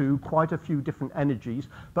corresponds to quite a few different energies,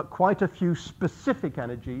 but quite a few specific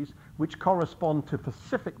energies which correspond to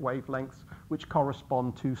specific wavelengths, which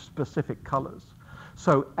correspond to specific colors.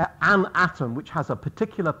 So an atom which has a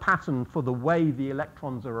particular pattern for the way the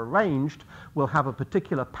electrons are arranged will have a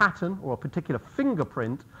particular pattern or a particular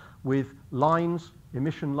fingerprint with lines,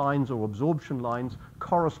 emission lines or absorption lines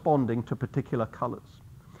corresponding to particular colors.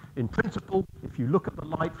 In principle, if you look at the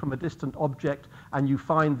light from a distant object and you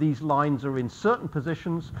find these lines are in certain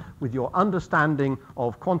positions, with your understanding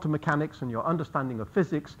of quantum mechanics and your understanding of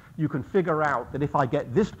physics, you can figure out that if I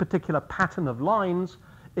get this particular pattern of lines,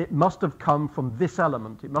 it must have come from this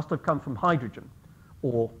element. It must have come from hydrogen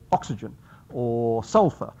or oxygen or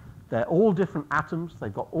sulfur. They're all different atoms,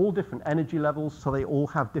 they've got all different energy levels, so they all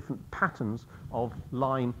have different patterns of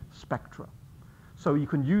line spectra. So you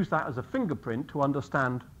can use that as a fingerprint to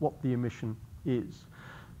understand what the emission is.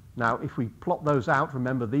 Now, if we plot those out,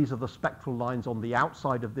 remember these are the spectral lines on the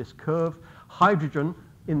outside of this curve. Hydrogen,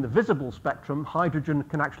 in the visible spectrum, hydrogen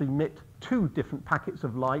can actually emit two different packets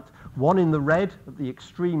of light, one in the red, at the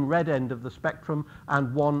extreme red end of the spectrum,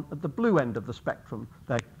 and one at the blue end of the spectrum.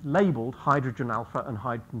 They're labeled hydrogen alpha and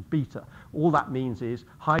hydrogen beta. All that means is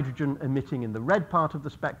hydrogen emitting in the red part of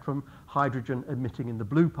the spectrum, hydrogen emitting in the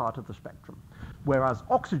blue part of the spectrum. Whereas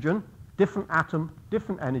oxygen, different atom,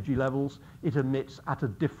 different energy levels, it emits at a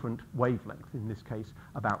different wavelength, in this case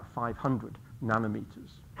about 500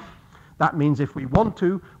 nanometers. That means if we want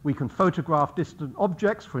to, we can photograph distant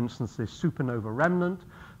objects. For instance, this supernova remnant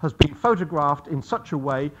has been photographed in such a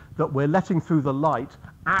way that we're letting through the light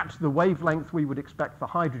at the wavelength we would expect for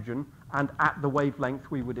hydrogen and at the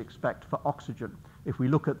wavelength we would expect for oxygen. If we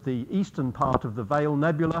look at the eastern part of the Veil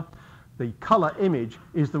Nebula, the color image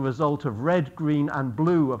is the result of red, green, and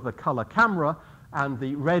blue of the color camera, and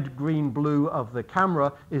the red, green, blue of the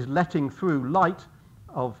camera is letting through light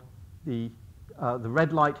of the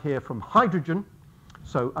red light here from hydrogen.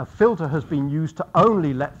 So a filter has been used to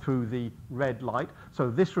only let through the red light. So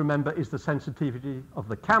this, remember, is the sensitivity of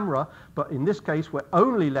the camera, but in this case we're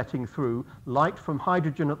only letting through light from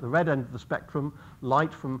hydrogen at the red end of the spectrum,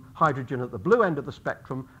 light from hydrogen at the blue end of the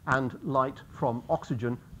spectrum, and light from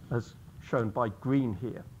oxygen, as shown by green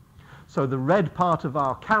here. So the red part of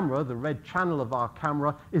our camera, the red channel of our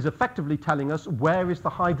camera, is effectively telling us where is the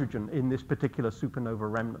hydrogen in this particular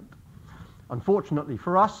supernova remnant. Unfortunately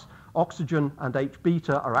for us, oxygen and H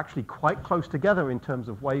beta are actually quite close together in terms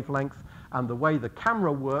of wavelength, and the way the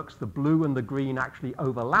camera works, the blue and the green actually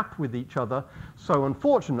overlap with each other. So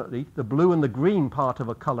unfortunately, the blue and the green part of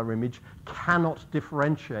a color image cannot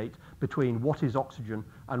differentiate between what is oxygen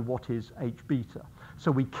and what is H beta.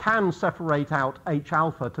 So we can separate out H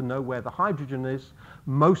alpha to know where the hydrogen is.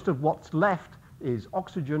 Most of what's left is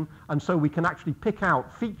oxygen, and so we can actually pick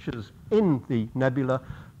out features in the nebula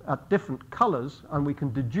at different colors, and we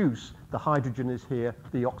can deduce the hydrogen is here,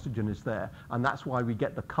 the oxygen is there. And that's why we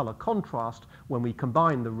get the color contrast. When we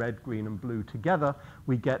combine the red, green, and blue together,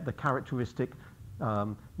 we get the characteristic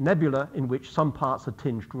nebula in which some parts are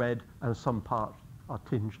tinged red and some parts are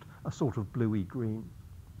tinged a sort of bluey green.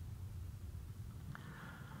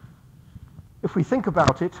 If we think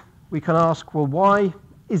about it, we can ask, well, why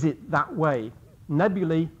is it that way?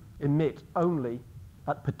 Nebulae emit only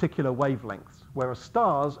at particular wavelengths, whereas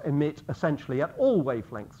stars emit essentially at all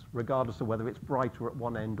wavelengths, regardless of whether it's brighter at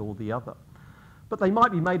one end or the other. But they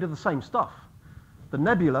might be made of the same stuff. The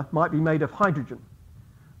nebula might be made of hydrogen.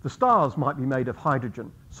 The stars might be made of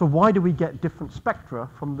hydrogen. So why do we get different spectra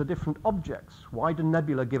from the different objects? Why do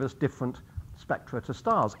nebula give us different spectra to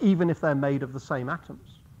stars, even if they're made of the same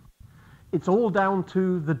atoms? It's all down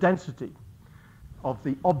to the density of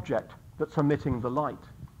the object that's emitting the light.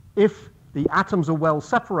 If the atoms are well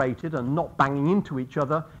separated and not banging into each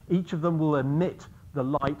other, each of them will emit the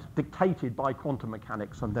light dictated by quantum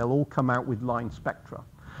mechanics, and they'll all come out with line spectra.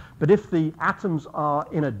 But if the atoms are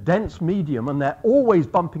in a dense medium and they're always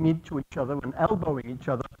bumping into each other and elbowing each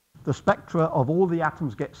other, the spectra of all the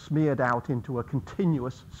atoms get smeared out into a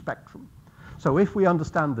continuous spectrum. So if we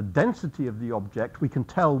understand the density of the object, we can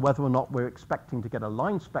tell whether or not we're expecting to get a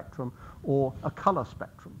line spectrum or a color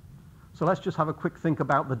spectrum. So let's just have a quick think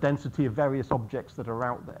about the density of various objects that are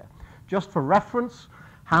out there. Just for reference,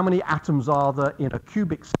 how many atoms are there in a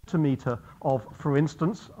cubic centimeter of, for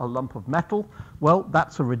instance, a lump of metal? Well,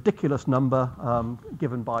 that's a ridiculous number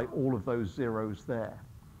given by all of those zeros there.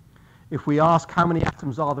 If we ask how many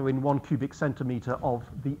atoms are there in 1 cubic centimeter of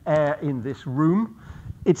the air in this room,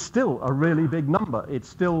 it's still a really big number. It's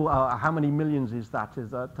still, how many millions is that?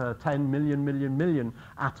 Is that 10 million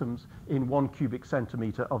atoms in 1 cubic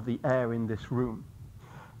centimeter of the air in this room?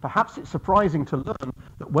 Perhaps it's surprising to learn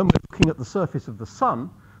that when we're looking at the surface of the sun,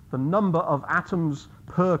 the number of atoms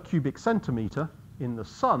per cubic centimeter in the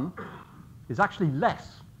sun is actually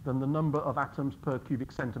less than the number of atoms per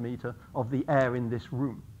cubic centimeter of the air in this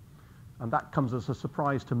room. And that comes as a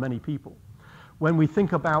surprise to many people. When we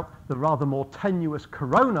think about the rather more tenuous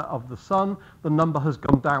corona of the sun, the number has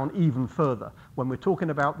gone down even further. When we're talking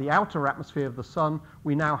about the outer atmosphere of the sun,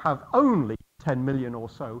 we now have only 10 million or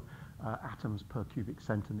so atoms per cubic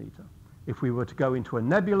centimeter. If we were to go into a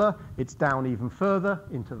nebula, it's down even further,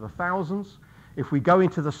 into the thousands. If we go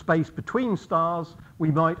into the space between stars, we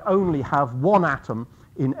might only have 1 atom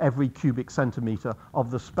in every cubic centimeter of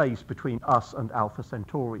the space between us and Alpha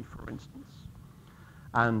Centauri, for instance.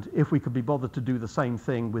 And if we could be bothered to do the same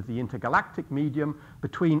thing with the intergalactic medium,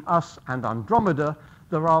 between us and Andromeda,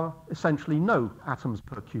 there are essentially no atoms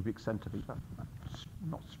per cubic centimetre. That's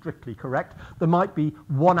not strictly correct. There might be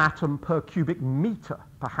 1 atom per cubic metre,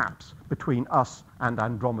 perhaps, between us and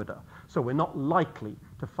Andromeda. So we're not likely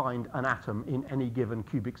to find an atom in any given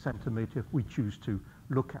cubic centimetre we choose to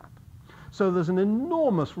look at. So there's an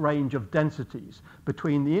enormous range of densities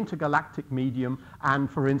between the intergalactic medium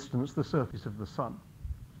and, for instance, the surface of the Sun.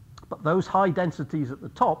 But those high densities at the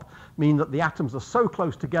top mean that the atoms are so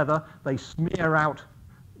close together, they smear out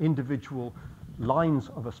individual lines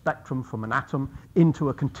of a spectrum from an atom into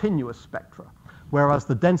a continuous spectra, whereas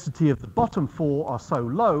the density of the bottom 4 are so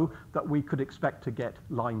low that we could expect to get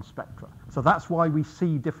line spectra. So that's why we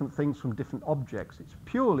see different things from different objects. It's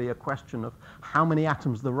purely a question of how many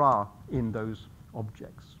atoms there are in those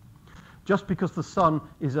objects. Just because the Sun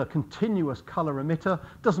is a continuous color emitter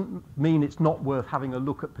doesn't mean it's not worth having a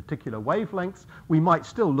look at particular wavelengths. We might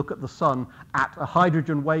still look at the Sun at a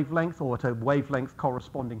hydrogen wavelength or at a wavelength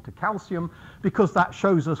corresponding to calcium, because that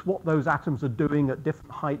shows us what those atoms are doing at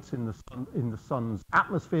different heights in the Sun's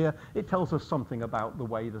atmosphere. It tells us something about the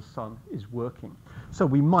way the Sun is working. So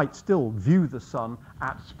we might still view the Sun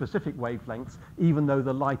at specific wavelengths, even though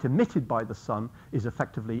the light emitted by the Sun is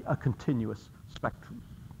effectively a continuous spectrum.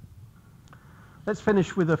 Let's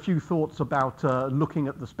finish with a few thoughts about looking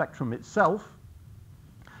at the spectrum itself.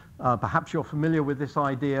 Perhaps you're familiar with this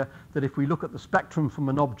idea that if we look at the spectrum from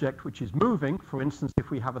an object which is moving, for instance, if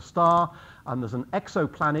we have a star and there's an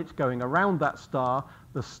exoplanet going around that star,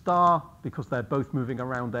 the star, because they're both moving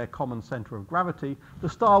around their common center of gravity, the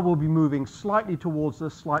star will be moving slightly towards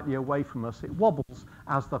us, slightly away from us. It wobbles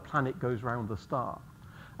as the planet goes around the star.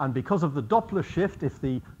 And because of the Doppler shift, if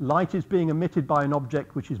the light is being emitted by an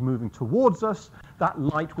object which is moving towards us, that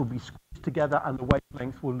light will be squeezed together and the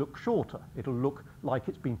wavelength will look shorter. It'll look like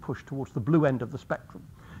it's being pushed towards the blue end of the spectrum.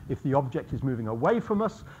 If the object is moving away from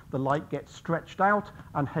us, the light gets stretched out,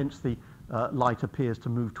 and hence the light appears to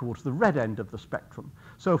move towards the red end of the spectrum.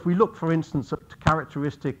 So if we look, for instance, at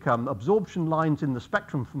characteristic absorption lines in the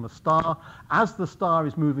spectrum from a star, as the star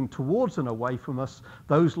is moving towards and away from us,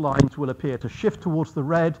 those lines will appear to shift towards the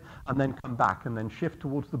red and then come back, and then shift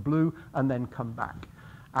towards the blue and then come back.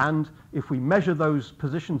 And if we measure those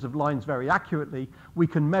positions of lines very accurately, we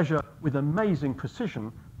can measure with amazing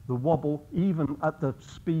precision the wobble. Even at the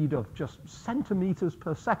speed of just centimeters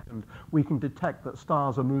per second, we can detect that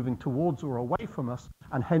stars are moving towards or away from us,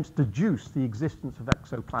 and hence deduce the existence of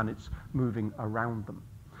exoplanets moving around them.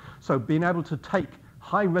 So being able to take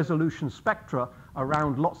high resolution spectra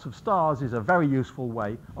around lots of stars is a very useful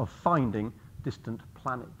way of finding distant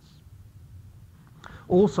planets.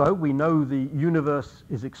 Also, we know the universe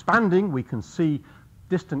is expanding. We can see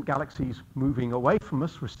distant galaxies moving away from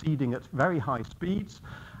us, receding at very high speeds.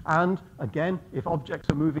 And again, if objects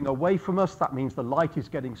are moving away from us, that means the light is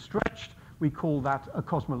getting stretched. We call that a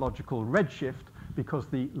cosmological redshift, because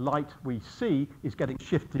the light we see is getting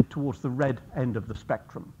shifted towards the red end of the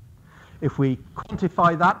spectrum. If we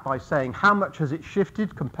quantify that by saying how much has it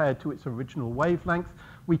shifted compared to its original wavelength,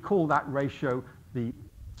 we call that ratio the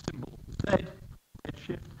symbol Z,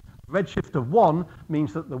 redshift. Redshift of 1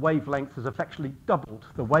 means that the wavelength has effectively doubled.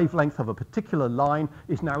 The wavelength of a particular line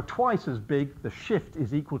is now twice as big. The shift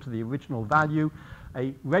is equal to the original value.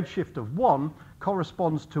 A redshift of 1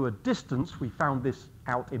 corresponds to a distance. We found this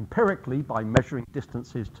out empirically by measuring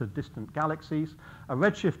distances to distant galaxies. A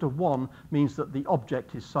redshift of 1 means that the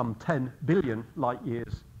object is some 10 billion light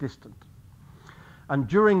years distant. And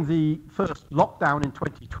during the first lockdown in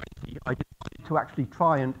 2020, I decided to actually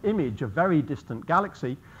try and image a very distant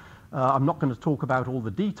galaxy. I'm not going to talk about all the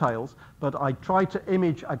details, but I tried to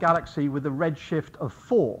image a galaxy with a redshift of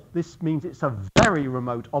 4. This means it's a very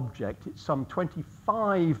remote object. It's some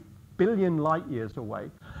 25 billion light years away.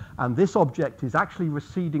 And this object is actually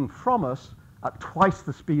receding from us at twice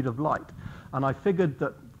the speed of light. And I figured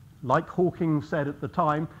that, like Hawking said at the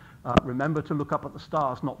time, remember to look up at the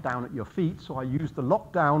stars, not down at your feet. So I used the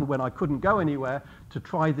lockdown when I couldn't go anywhere to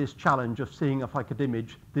try this challenge of seeing if I could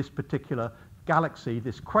image this particular galaxy,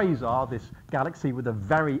 this quasar, this galaxy with a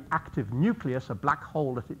very active nucleus, a black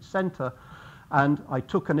hole at its center. And I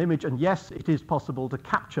took an image, and yes, it is possible to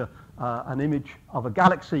capture an image of a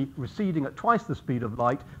galaxy receding at twice the speed of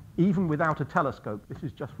light, even without a telescope. This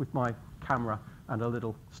is just with my camera and a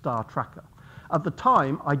little star tracker. At the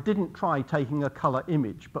time, I didn't try taking a color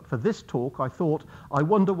image, but for this talk, I thought, I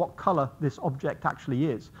wonder what color this object actually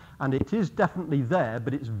is. And it is definitely there,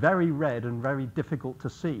 but it's very red and very difficult to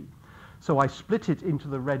see. So I split it into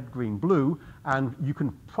the red, green, blue, and you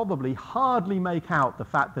can probably hardly make out the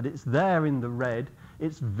fact that it's there in the red.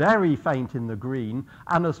 it's very faint in the green,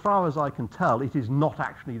 and as far as I can tell, it is not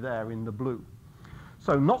actually there in the blue.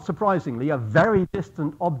 So not surprisingly, a very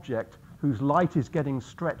distant object whose light is getting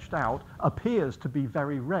stretched out appears to be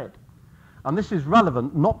very red. And this is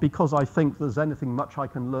relevant not because I think there's anything much I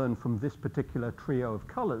can learn from this particular trio of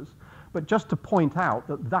colors, but just to point out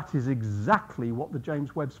that that is exactly what the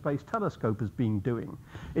James Webb Space Telescope has been doing.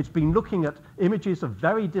 It's been looking at images of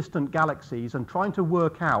very distant galaxies and trying to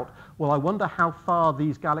work out, well, I wonder how far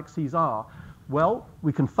these galaxies are. Well,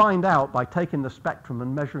 we can find out by taking the spectrum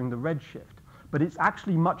and measuring the redshift. But it's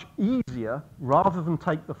actually much easier, rather than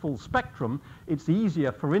take the full spectrum, it's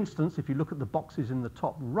easier, for instance, if you look at the boxes in the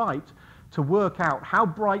top right, to work out how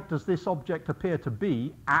bright does this object appear to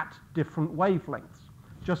be at different wavelengths.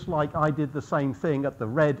 Just like I did the same thing at the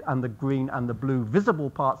red and the green and the blue visible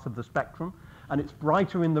parts of the spectrum, and it's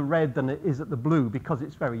brighter in the red than it is at the blue because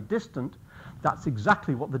it's very distant. That's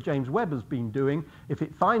exactly what the James Webb has been doing. If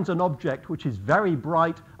it finds an object which is very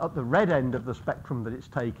bright at the red end of the spectrum that it's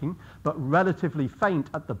taking, but relatively faint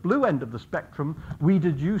at the blue end of the spectrum, we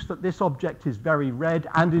deduce that this object is very red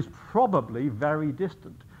and is probably very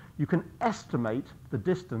distant. You can estimate the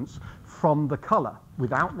distance from the color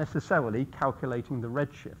without necessarily calculating the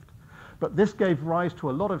redshift. But this gave rise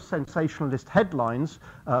to a lot of sensationalist headlines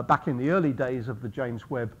back in the early days of the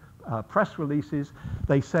James Webb press releases.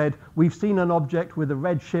 They said, we've seen an object with a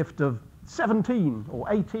redshift of 17 or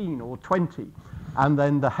 18 or 20. And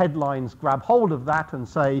then the headlines grab hold of that and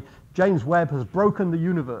say, James Webb has broken the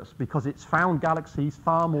universe because it's found galaxies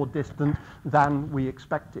far more distant than we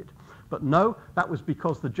expected. But no, that was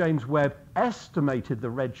because the James Webb estimated the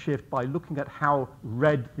redshift by looking at how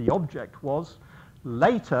red the object was.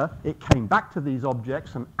 Later, it came back to these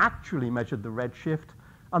objects and actually measured the redshift,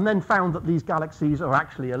 and then found that these galaxies are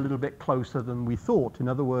actually a little bit closer than we thought. In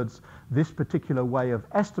other words, this particular way of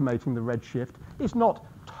estimating the redshift is not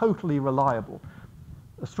totally reliable.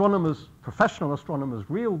 Astronomers, professional astronomers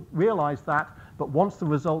realized that, but once the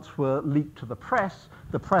results were leaked to the press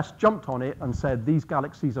jumped on it and said, these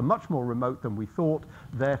galaxies are much more remote than we thought,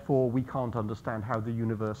 therefore we can't understand how the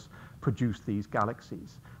universe produced these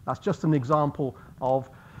galaxies. That's just an example of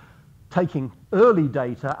taking early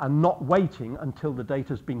data and not waiting until the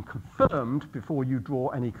data's been confirmed before you draw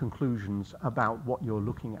any conclusions about what you're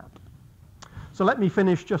looking at. So let me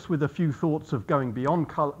finish just with a few thoughts of going beyond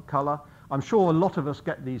color. I'm sure a lot of us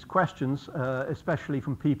get these questions, especially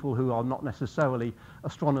from people who are not necessarily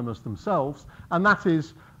astronomers themselves, and that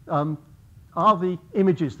is, are the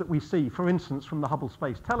images that we see, for instance, from the Hubble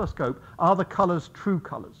Space Telescope, are the colors true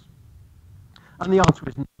colors? And the answer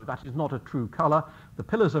is no, that is not a true color. The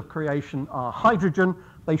pillars of creation are hydrogen.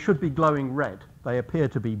 They should be glowing red. They appear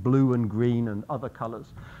to be blue and green and other colors.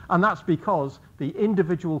 And that's because the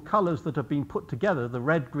individual colors that have been put together, the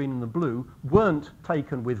red, green, and the blue, weren't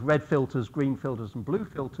taken with red filters, green filters, and blue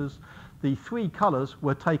filters. The three colors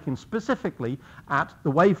were taken specifically at the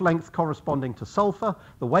wavelength corresponding to sulfur,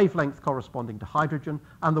 the wavelength corresponding to hydrogen,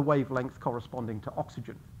 and the wavelength corresponding to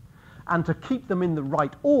oxygen. And to keep them in the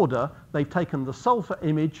right order, they've taken the sulfur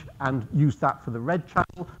image and used that for the red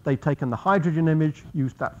channel. They've taken the hydrogen image,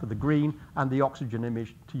 used that for the green, and the oxygen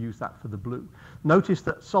image to use that for the blue. Notice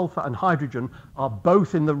that sulfur and hydrogen are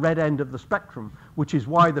both in the red end of the spectrum, which is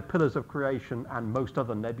why the pillars of creation and most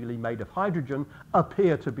other nebulae made of hydrogen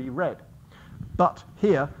appear to be red. But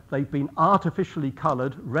here, they've been artificially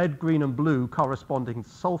colored, red, green, and blue, corresponding to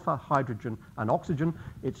sulfur, hydrogen, and oxygen.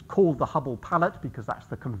 It's called the Hubble palette because that's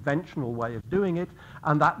the conventional way of doing it,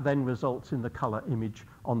 and that then results in the color image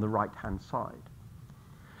on the right-hand side.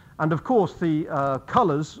 And of course, the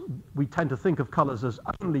colors, we tend to think of colors as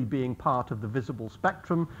only being part of the visible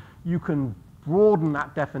spectrum. You can broaden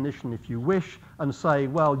that definition if you wish and say,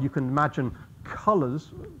 well, you can imagine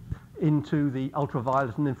colors into the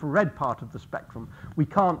ultraviolet and infrared part of the spectrum. We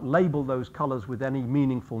can't label those colors with any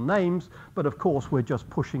meaningful names, but of course we're just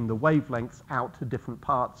pushing the wavelengths out to different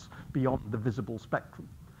parts beyond the visible spectrum.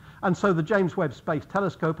 And so the James Webb Space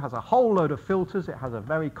Telescope has a whole load of filters. It has a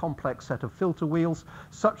very complex set of filter wheels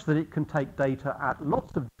such that it can take data at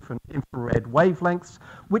lots of different infrared wavelengths,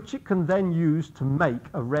 which it can then use to make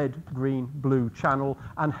a red, green, blue channel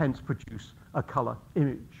and hence produce a color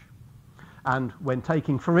image. And when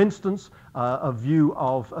taking, for instance, a view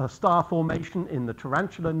of a star formation in the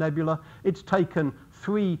Tarantula Nebula, it's taken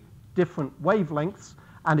three different wavelengths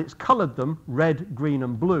and it's colored them red, green,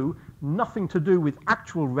 and blue. Nothing to do with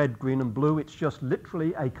actual red, green, and blue. It's just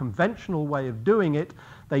literally a conventional way of doing it.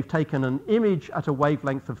 They've taken an image at a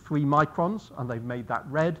wavelength of 3 microns, and they've made that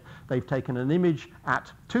red. They've taken an image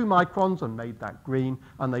at 2 microns and made that green.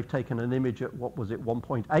 And they've taken an image at,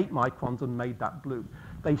 1.8 microns and made that blue.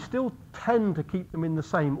 they still tend to keep them in the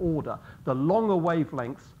same order. The longer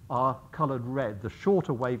wavelengths are coloured red, the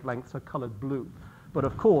shorter wavelengths are coloured blue. But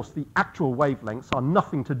of course, the actual wavelengths are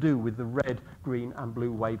nothing to do with the red, green, and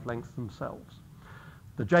blue wavelengths themselves.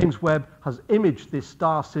 The James Webb has imaged this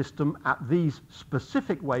star system at these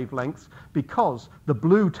specific wavelengths because the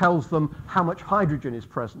blue tells them how much hydrogen is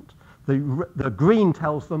present. The green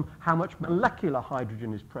tells them how much molecular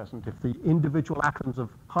hydrogen is present. If the individual atoms of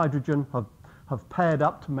hydrogen have paired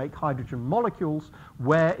up to make hydrogen molecules,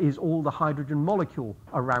 where is all the hydrogen molecule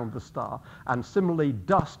around the star? And similarly,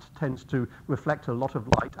 dust tends to reflect a lot of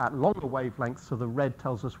light at longer wavelengths, so the red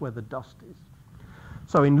tells us where the dust is.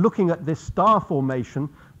 So in looking at this star formation,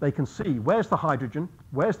 they can see where's the hydrogen,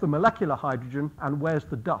 where's the molecular hydrogen, and where's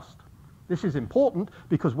the dust. This is important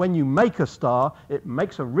because when you make a star, it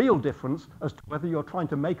makes a real difference as to whether you're trying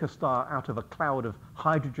to make a star out of a cloud of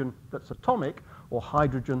hydrogen that's atomic or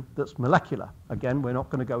hydrogen that's molecular. Again, we're not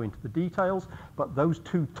going to go into the details, but those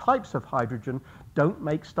two types of hydrogen don't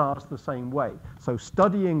make stars the same way. So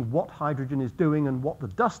studying what hydrogen is doing and what the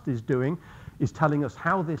dust is doing is telling us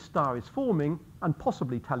how this star is forming and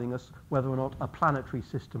possibly telling us whether or not a planetary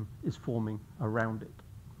system is forming around it.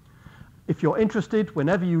 If you're interested,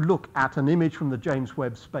 whenever you look at an image from the James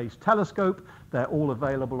Webb Space Telescope, they're all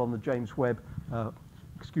available on the James Webb,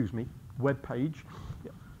 web page.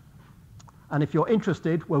 And if you're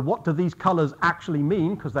interested, well, what do these colors actually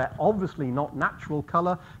mean? Because they're obviously not natural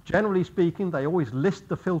color. Generally speaking, they always list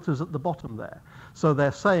the filters at the bottom there. So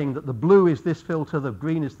they're saying that the blue is this filter, the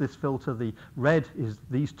green is this filter, the red is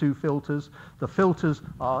these two filters. The filters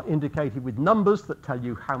are indicated with numbers that tell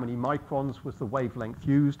you how many microns was the wavelength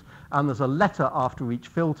used. And there's a letter after each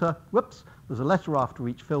filter. Whoops, there's a letter after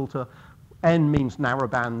each filter. N means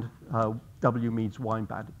narrowband, W means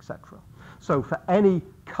wideband, etc. So for any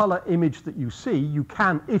color image that you see, you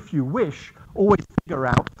can, if you wish, always figure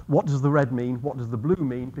out what does the red mean, what does the blue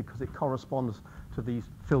mean, because it corresponds to these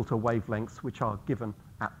filter wavelengths which are given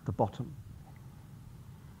at the bottom.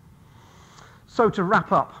 So to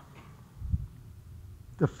wrap up,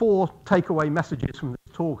 the four takeaway messages from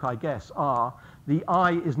this talk, I guess, are the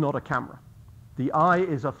eye is not a camera. The eye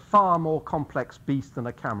is a far more complex beast than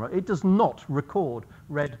a camera. It does not record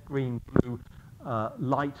red, green, blue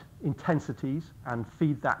light intensities and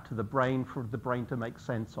feed that to the brain for the brain to make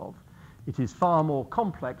sense of. It is far more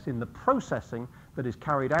complex in the processing that is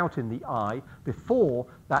carried out in the eye before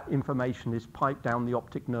that information is piped down the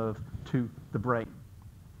optic nerve to the brain.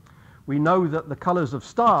 We know that the colors of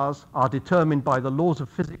stars are determined by the laws of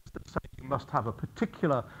physics that say you must have a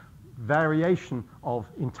particular variation of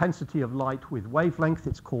intensity of light with wavelength.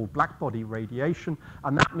 It's called blackbody radiation,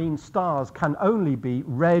 and that means stars can only be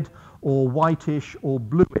red or whitish or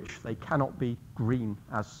bluish. They cannot be green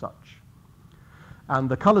as such. And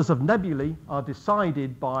the colors of nebulae are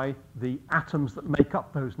decided by the atoms that make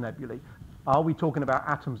up those nebulae. Are we talking about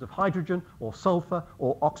atoms of hydrogen or sulfur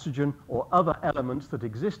or oxygen or other elements that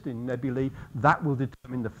exist in nebulae? That will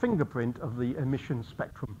determine the fingerprint of the emission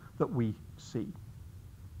spectrum that we see.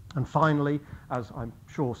 And finally, as I'm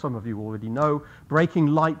sure some of you already know, breaking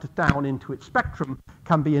light down into its spectrum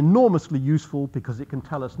can be enormously useful because it can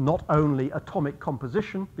tell us not only atomic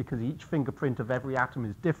composition, because each fingerprint of every atom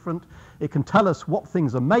is different, it can tell us what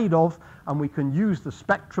things are made of, and we can use the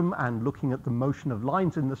spectrum and looking at the motion of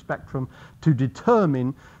lines in the spectrum to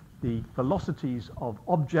determine the velocities of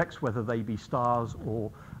objects, whether they be stars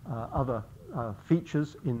or other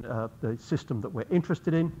features in the system that we're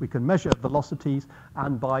interested in. We can measure velocities,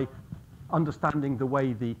 and by understanding the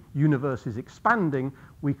way the universe is expanding,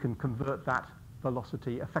 we can convert that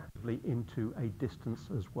velocity effectively into a distance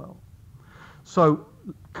as well. So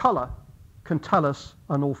color can tell us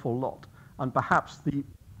an awful lot, and perhaps the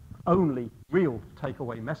only real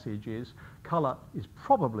takeaway message is color is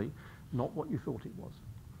probably not what you thought it was.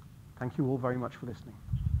 Thank you all very much for listening.